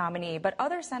against the nominee, but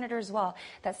other senators as well,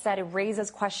 that said it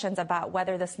raises questions about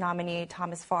whether this nominee,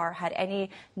 Thomas Farr, had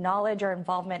any knowledge or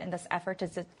involvement in this effort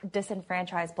to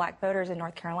disenfranchise black voters in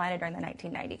North Carolina during the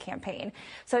 1990 campaign.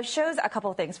 So it shows a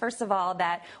couple of things. First of all,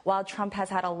 that while Trump has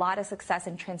had a lot of success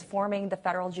in transforming the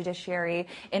federal judiciary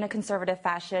in a conservative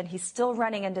fashion, he's still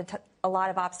running into a lot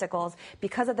of obstacles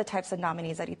because of the types of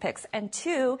nominees that he picks. And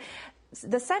two,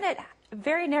 the Senate,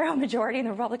 very narrow majority in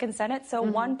the Republican Senate, so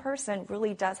one person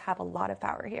really does have a lot of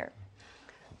power here.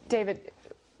 David,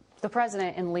 the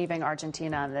president, in leaving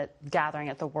Argentina and the gathering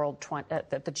at the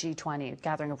G20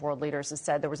 gathering of world leaders, has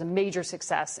said there was a major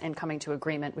success in coming to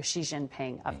agreement with Xi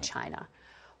Jinping of China.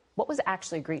 What was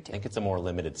actually agreed to? I think it's a more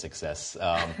limited success.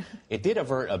 It did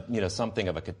avert, something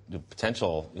of a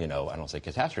potential, I don't want to say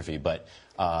catastrophe, but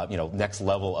next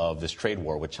level of this trade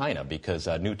war with China, because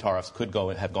new tariffs could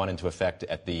have gone into effect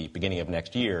at the beginning of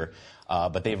next year.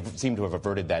 But they seem to have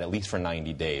averted that at least for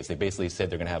 90 days. They basically said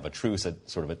they're going to have a truce,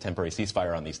 sort of a temporary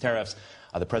ceasefire on these tariffs.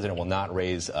 The president will not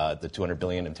raise the $200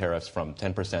 billion in tariffs from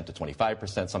 10% to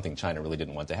 25%, something China really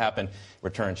didn't want to happen. In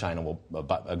return, China will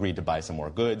agree to buy some more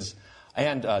goods.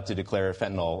 And to declare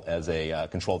fentanyl as a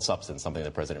controlled substance, something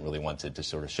the president really wanted to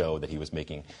sort of show that he was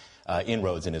making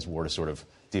inroads in his war to sort of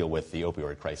deal with the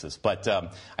opioid crisis. But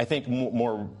I think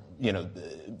more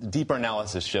deeper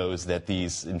analysis shows that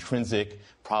these intrinsic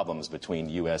problems between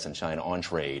the U.S. and China on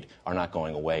trade are not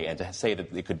going away. And to say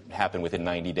that it could happen within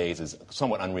 90 days is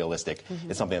somewhat unrealistic.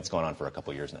 It's something that's gone on for a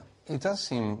couple of years now. It does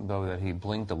seem, though, that he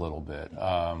blinked a little bit.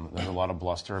 There's a lot of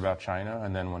bluster about China,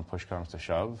 and then when push comes to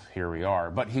shove, here we are.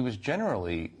 But he was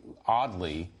generally,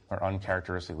 oddly, or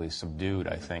uncharacteristically subdued,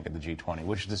 I think, at the G20,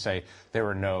 which is to say there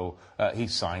were no, he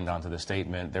signed onto the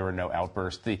statement, there were no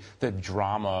outbursts. The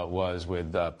drama was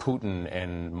with Putin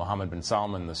and Mohammed bin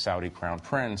Salman, the Saudi crown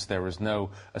prince. There was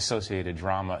no associated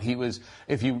drama. He was,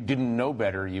 if you didn't know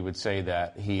better, you would say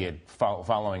that he had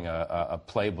following a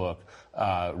playbook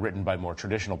written by more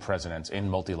traditional presidents in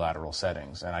multilateral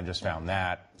settings, and I just found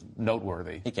that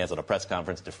noteworthy. He canceled a press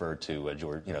conference, deferred to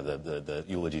George, the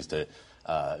eulogies to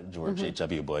George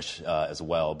H.W. Bush as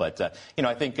well. But,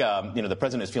 I think, the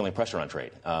president is feeling pressure on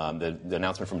trade. The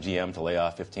announcement from GM to lay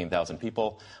off 15,000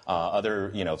 people,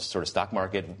 other, sort of stock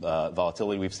market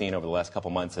volatility we've seen over the last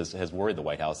couple months has worried the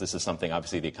White House. This is something,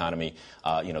 obviously, the economy,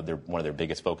 they're one of their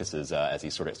biggest focuses as he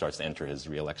sort of starts to enter his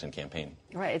re-election campaign.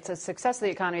 Right. It's a success of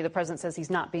the economy the president says he's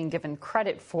not being given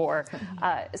credit for.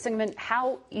 Singeman,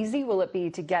 how easy will it be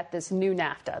to get this new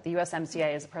NAFTA, the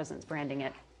USMCA, as the president's branding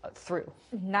it, through?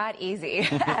 Not easy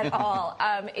at all.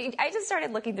 I just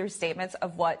started looking through statements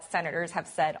of what senators have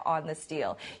said on this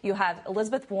deal. You have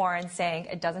Elizabeth Warren saying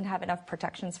it doesn't have enough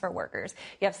protections for workers.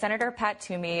 You have Senator Pat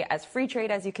Toomey, as free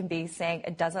trade as you can be,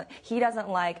 saying he doesn't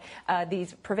like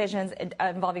these provisions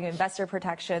involving investor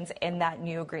protections in that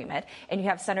new agreement. And you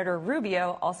have Senator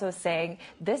Rubio also saying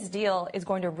this deal is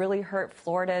going to really hurt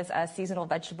Florida's seasonal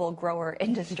vegetable grower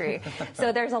industry.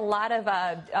 So there's a lot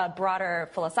of broader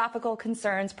philosophical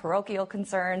concerns concerns, parochial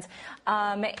concerns.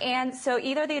 And so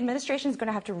either the administration is going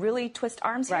to have to really twist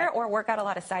arms here or work out a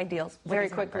lot of side deals. Very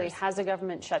quickly, has a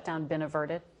government shutdown been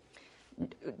averted?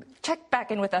 Check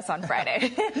back in with us on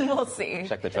Friday, and we'll see.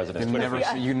 Check the president.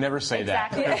 You never say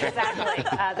that. Exactly.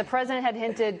 The president had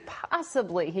hinted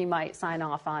possibly he might sign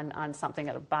off on something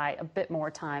that would buy a bit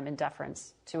more time and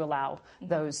deference to allow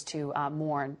those to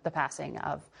mourn the passing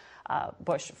of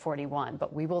Bush 41.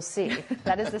 But we will see.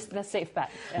 That is the safe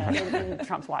bet in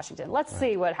Trump's Washington. Let's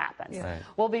see what happens. Right.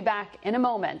 We'll be back in a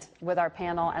moment with our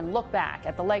panel and look back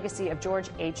at the legacy of George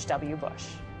H.W. Bush.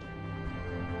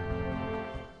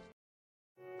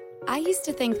 I used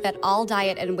to think that all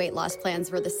diet and weight loss plans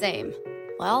were the same.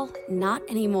 Well, not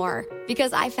anymore,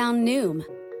 because I found Noom.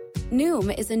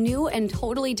 Noom is a new and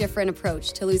totally different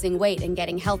approach to losing weight and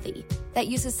getting healthy that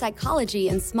uses psychology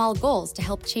and small goals to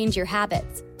help change your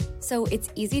habits. So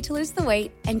it's easy to lose the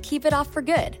weight and keep it off for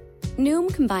good.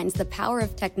 Noom combines the power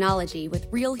of technology with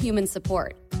real human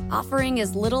support, offering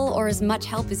as little or as much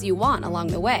help as you want along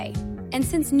the way. And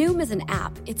since Noom is an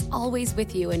app, it's always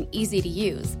with you and easy to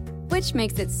use, which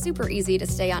makes it super easy to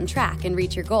stay on track and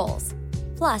reach your goals.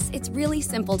 Plus, it's really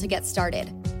simple to get started.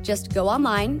 Just go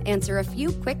online, answer a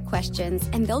few quick questions,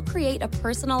 and they'll create a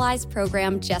personalized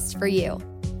program just for you.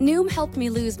 Noom helped me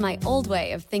lose my old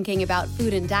way of thinking about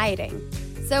food and dieting.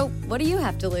 So, what do you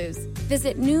have to lose?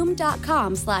 Visit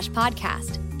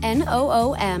Noom.com/podcast,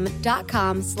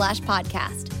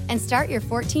 NOOM.com/podcast, and start your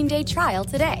 14-day trial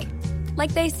today.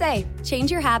 Like they say,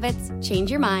 change your habits, change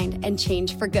your mind, and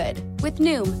change for good with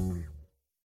Noom.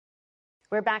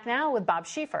 We're back now with Bob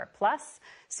Schieffer, plus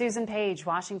Susan Page,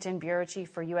 Washington Bureau Chief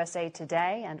for USA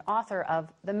Today and author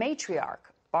of The Matriarch,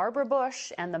 Barbara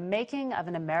Bush and the Making of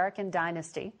an American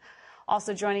Dynasty.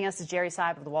 Also joining us is Jerry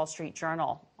Seib of the Wall Street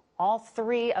Journal. All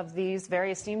three of these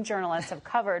very esteemed journalists have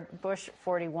covered Bush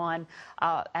 41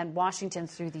 and Washington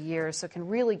through the years, so can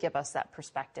really give us that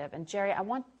perspective. And Jerry, I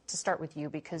want to start with you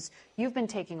because you've been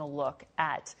taking a look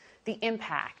at the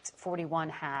impact 41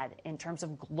 had in terms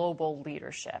of global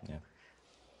leadership. Yeah.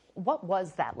 What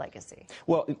was that legacy?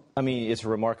 Well, I mean, it's a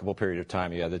remarkable period of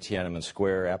time. You had the Tiananmen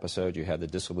Square episode, you had the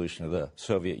dissolution of the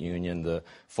Soviet Union, the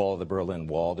fall of the Berlin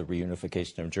Wall, the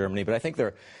reunification of Germany. But I think there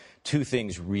are two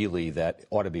things really that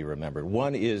ought to be remembered.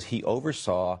 One is he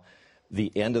oversaw the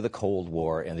end of the Cold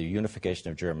War and the unification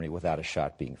of Germany without a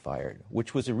shot being fired,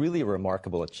 which was really a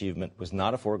remarkable achievement, was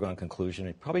not a foregone conclusion.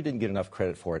 He probably didn't get enough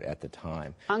credit for it at the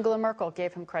time. Angela Merkel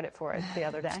gave him credit for it the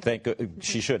other day.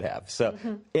 She should have. So,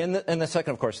 and the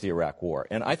second, of course, the Iraq War.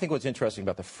 And I think what's interesting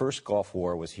about the first Gulf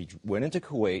War was he went into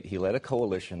Kuwait, he led a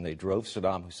coalition, they drove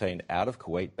Saddam Hussein out of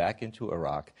Kuwait back into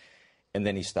Iraq, and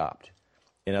then he stopped.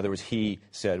 In other words, he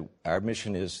said, our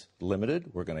mission is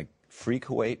limited, we're going to free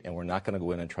Kuwait, and we're not going to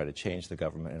go in and try to change the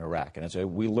government in Iraq. And as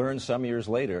we learned some years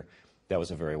later, that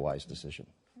was a very wise decision.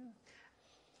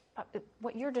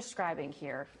 What you're describing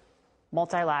here,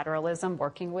 multilateralism,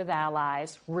 working with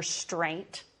allies,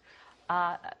 restraint,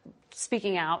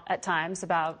 speaking out at times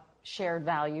about shared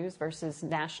values versus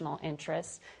national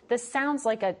interests, this sounds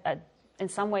like a in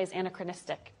some ways,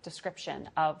 anachronistic description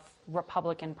of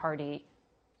Republican Party,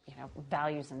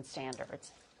 values and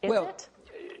standards. Is it?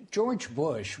 George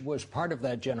Bush was part of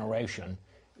that generation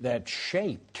that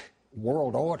shaped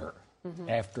world order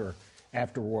after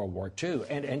World War II.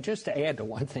 And just to add to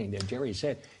one thing that Jerry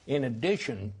said, in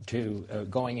addition to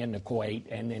going into Kuwait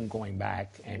and then going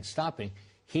back and stopping,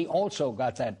 he also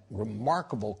got that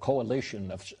remarkable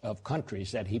coalition of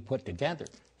countries that he put together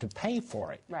to pay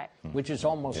for it, right, which is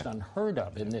almost unheard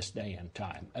of in this day and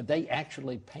time. They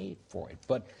actually paid for it.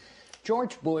 But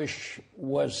George Bush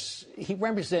he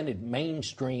represented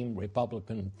mainstream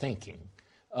Republican thinking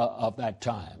of that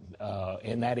time,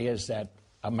 and that is that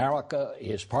America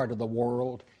is part of the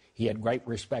world. He had great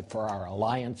respect for our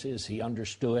alliances. He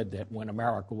understood that when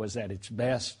America was at its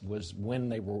best was when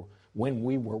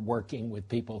we were working with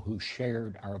people who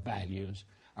shared our values,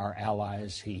 our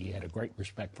allies. He had a great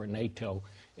respect for NATO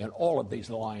and all of these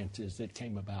alliances that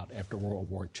came about after World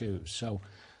War II. So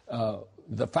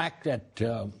the fact that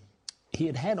he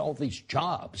had all these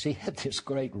jobs, he had this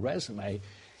great resume,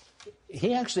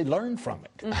 he actually learned from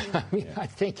it. I mean, I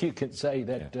think you could say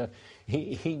that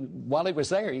he while he was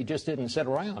there, he just didn't sit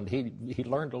around. He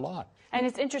learned a lot. And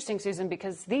it's interesting, Susan,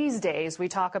 because these days we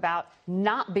talk about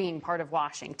not being part of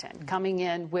Washington, coming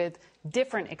in with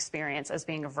different experience as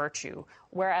being a virtue,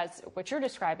 whereas what you're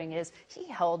describing is he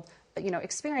held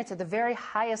experience at the very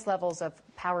highest levels of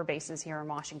power bases here in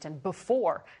Washington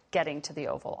before getting to the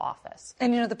Oval Office.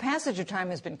 And, the passage of time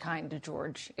has been kind to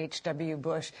George H.W.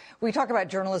 Bush. We talk about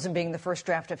journalism being the first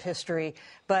draft of history,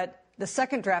 but the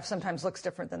second draft sometimes looks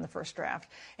different than the first draft.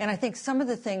 And I think some of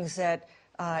the things that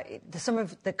some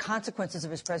of the consequences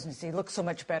of his presidency look so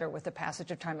much better with the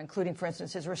passage of time, including, for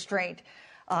instance, his restraint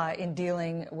in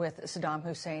dealing with Saddam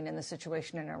Hussein and the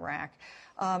situation in Iraq.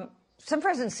 Some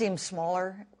presidents seem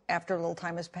smaller after a little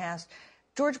time has passed.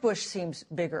 George Bush seems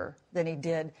bigger than he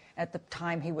did at the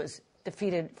time he was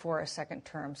defeated for a second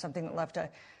term, something that left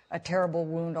a terrible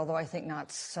wound, although I think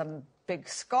not some big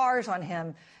scars on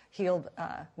him, healed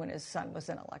when his son was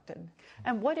then elected.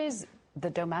 And what is the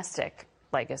domestic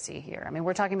legacy here? I mean,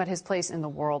 we're talking about his place in the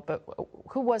world, but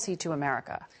who was he to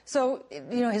America? So,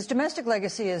 his domestic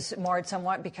legacy is marred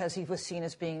somewhat because he was seen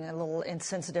as being a little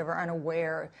insensitive or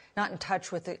unaware, not in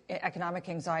touch with the economic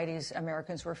anxieties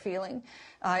Americans were feeling.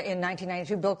 In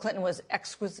 1992, Bill Clinton was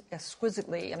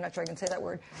exquisitely, I'm not sure I can say that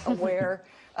word, aware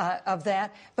of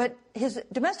that. But his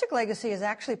domestic legacy is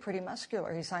actually pretty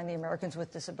muscular. He signed the Americans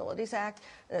with Disabilities Act.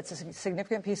 That's a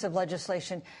significant piece of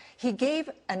legislation. He gave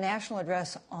a national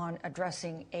address on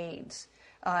addressing AIDS.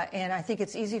 And I think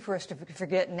it's easy for us to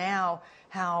forget now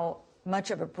how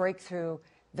much of a breakthrough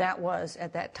that was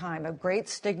at that time, a great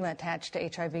stigma attached to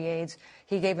HIV/AIDS.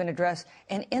 He gave an address,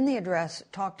 and in the address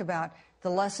talked about the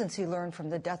lessons he learned from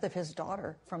the death of his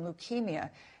daughter from leukemia.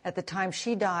 At the time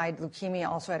she died, leukemia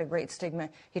also had a great stigma.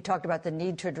 He talked about the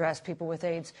need to address people with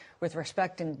AIDS with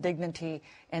respect and dignity,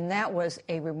 and that was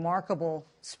a remarkable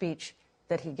speech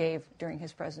that he gave during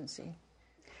his presidency.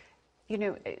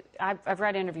 I've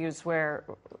read interviews where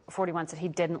 41 said he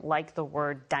didn't like the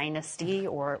word dynasty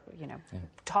or,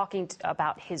 talking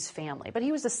about his family. But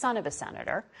he was the son of a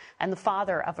senator and the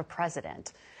father of a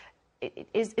president.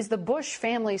 Is the Bush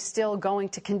family still going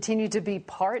to continue to be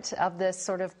part of this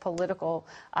sort of political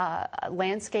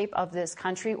landscape of this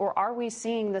country, or are we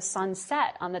seeing the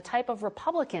sunset on the type of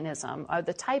republicanism,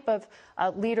 the type of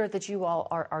leader that you all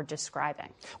are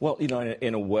describing? Well,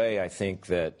 in a way, I think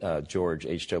that George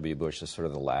H.W. Bush is sort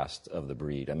of the last of the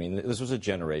breed. I mean, this was a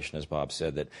generation, as Bob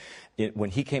said, that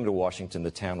when he came to Washington, the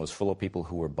town was full of people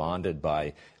who were bonded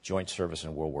by joint service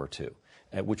in World War II.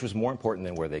 Which was more important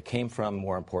than where they came from,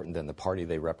 more important than the party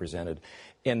they represented.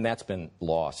 And that's been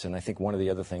lost. And I think one of the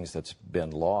other things that's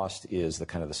been lost is the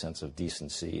kind of the sense of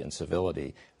decency and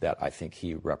civility that I think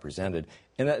he represented,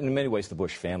 and that in many ways the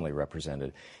Bush family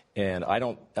represented. And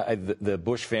the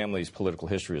Bush family's political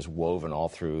history is woven all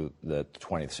through the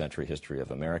 20th century history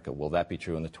of America. Will that be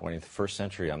true in the 21st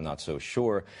century? I'm not so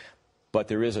sure. But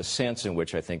there is a sense in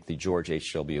which I think the George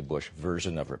H.W. Bush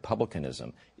version of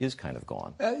republicanism is kind of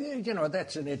gone.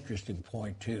 That's an interesting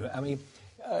point, too. I mean,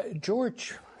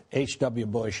 George H.W.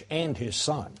 Bush and his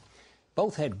son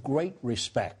both had great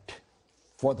respect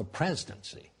for the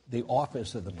presidency, the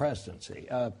office of the presidency.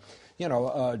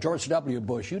 George W.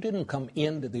 Bush, you didn't come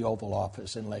into the Oval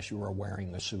Office unless you were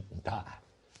wearing a suit and tie.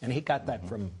 And he got that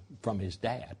from his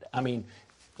dad. I mean,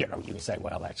 you can say,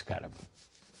 well, that's kind of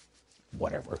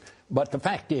whatever. But the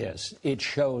fact is, it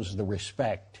shows the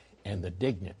respect and the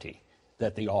dignity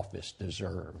that the office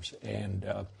deserves. And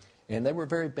they were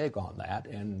very big on that,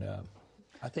 and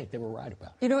I think they were right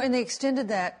about it. And they extended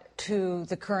that to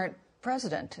the current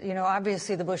president.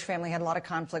 Obviously the Bush family had a lot of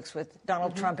conflicts with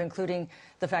Donald Trump, including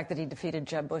the fact that he defeated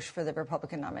Jeb Bush for the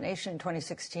Republican nomination in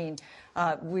 2016.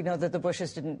 We know that the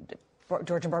Bushes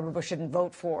George and Barbara Bush didn't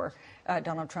vote for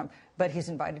Donald Trump, but he's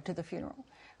invited to the funeral.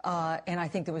 And I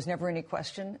think there was never any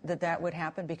question that would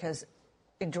happen because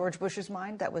in George Bush's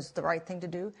mind, that was the right thing to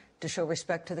do, to show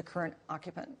respect to the current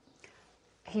occupant.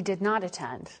 He did not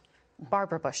attend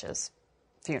Barbara Bush's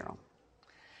funeral.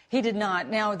 He did not.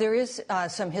 Now, there is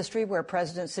some history where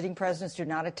sitting presidents do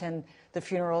not attend the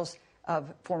funerals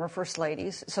of former first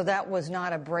ladies. So that was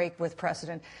not a break with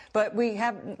precedent. But we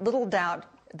have little doubt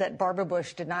that Barbara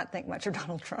Bush did not think much of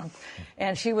Donald Trump.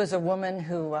 And she was a woman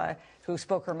who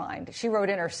spoke her mind. She wrote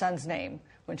in her son's name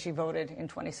when she voted in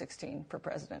 2016 for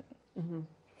president. Mm-hmm.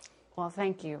 Well,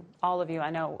 thank you, all of you. I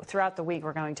know throughout the week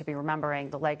we're going to be remembering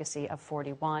the legacy of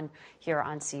 41 here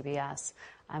on CBS.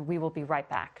 And we will be right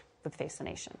back with Face the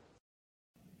Nation.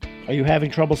 Are you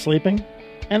having trouble sleeping?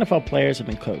 NFL players have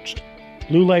been coached.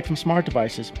 Blue light from smart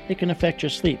devices, it can affect your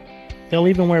sleep. They'll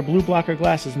even wear blue blocker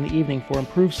glasses in the evening for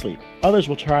improved sleep. Others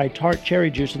will try tart cherry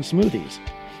juice in smoothies.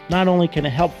 Not only can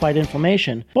it help fight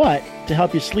inflammation, but to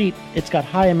help you sleep, it's got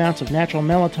high amounts of natural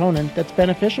melatonin that's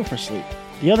beneficial for sleep.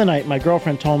 The other night, my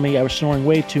girlfriend told me I was snoring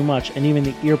way too much and even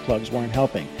the earplugs weren't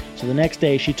helping. So the next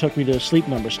day, she took me to a Sleep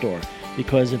Number store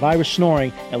because if I was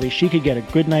snoring, at least she could get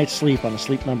a good night's sleep on a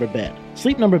Sleep Number bed.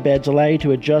 Sleep Number beds allow you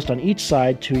to adjust on each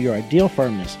side to your ideal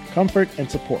firmness, comfort, and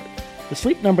support. The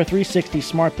Sleep Number 360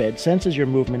 smart bed senses your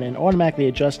movement and automatically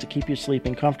adjusts to keep you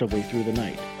sleeping comfortably through the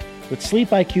night. With Sleep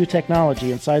IQ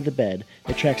technology inside the bed,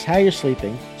 it tracks how you're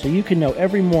sleeping so you can know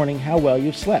every morning how well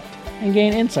you've slept. and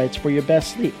gain insights for your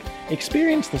best sleep.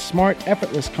 Experience the smart,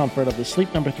 effortless comfort of the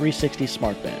Sleep Number 360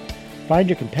 smart bed. Find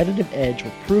your competitive edge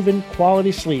with proven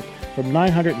quality sleep from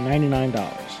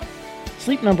 $999.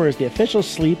 Sleep Number is the official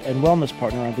sleep and wellness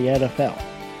partner of the NFL.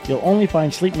 You'll only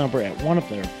find Sleep Number at one of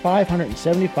their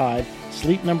 575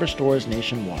 Sleep Number stores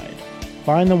nationwide.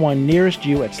 Find the one nearest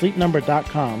you at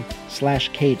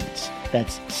sleepnumber.com/cadence.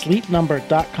 That's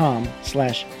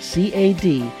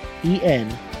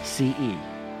sleepnumber.com/CADENCE.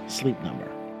 Sleep Number.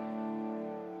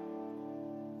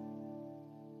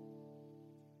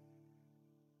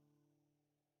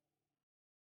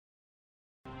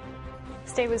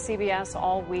 Stay with CBS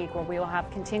all week, where we will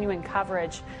have continuing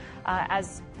coverage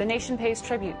as the nation pays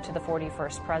tribute to the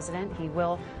 41st president. He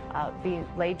will be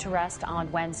laid to rest on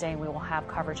Wednesday, and we will have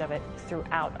coverage of it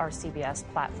throughout our CBS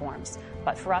platforms.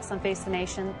 But for us on Face the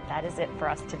Nation, that is it for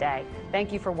us today.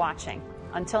 Thank you for watching.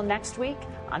 Until next week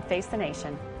on Face the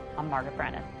Nation, I'm Margaret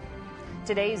Brennan.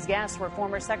 Today's guests were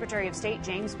former Secretary of State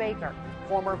James Baker,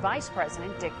 former Vice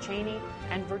President Dick Cheney,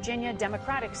 and Virginia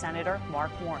Democratic Senator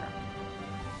Mark Warner.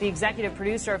 The executive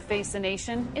producer of Face the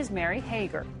Nation is Mary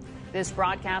Hager. This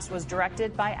broadcast was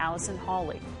directed by Allison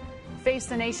Hawley. Face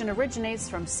the Nation originates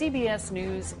from CBS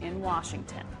News in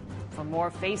Washington. For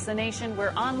more Face the Nation,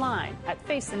 we're online at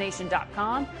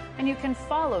facethenation.com, and you can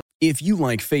follow. If you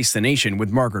like Face the Nation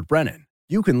with Margaret Brennan,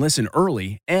 you can listen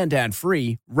early and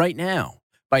ad-free right now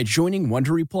by joining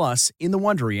Wondery Plus in the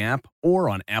Wondery app or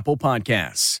on Apple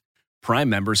Podcasts. Prime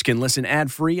members can listen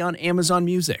ad-free on Amazon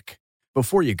Music.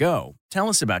 Before you go, tell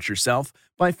us about yourself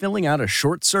by filling out a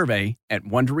short survey at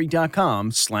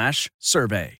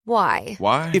Wondery.com/survey. Why?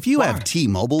 Why? If you have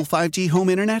T-Mobile 5G home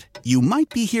internet, you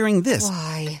might be hearing this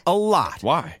a lot.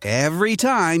 Why? Every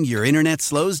time your internet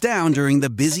slows down during the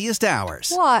busiest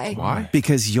hours. Why?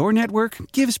 Because your network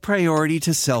gives priority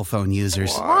to cell phone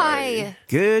users. Why?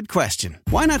 Good question.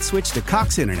 Why not switch to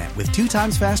Cox Internet with 2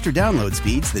 times faster download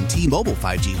speeds than T-Mobile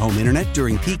 5G home internet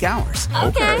during peak hours?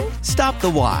 Okay. Stop the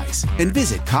whys and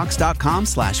visit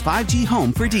Cox.com/5G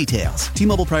home for details.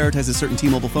 T-Mobile prioritizes certain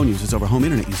T-Mobile phone users over home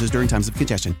internet users during times of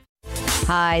congestion.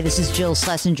 Hi, this is Jill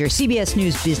Schlesinger, CBS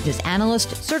News business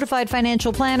analyst, certified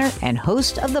financial planner, and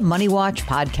host of the Money Watch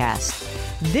podcast.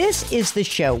 This is the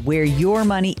show where your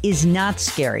money is not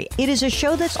scary. It is a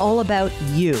show that's all about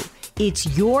you. It's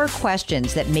your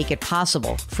questions that make it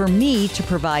possible for me to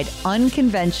provide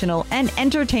unconventional and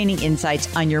entertaining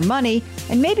insights on your money,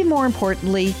 and maybe more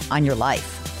importantly, on your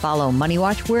life. Follow Money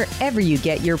Watch wherever you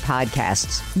get your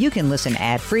podcasts. You can listen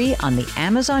ad-free on the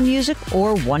Amazon Music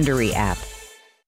or Wondery app.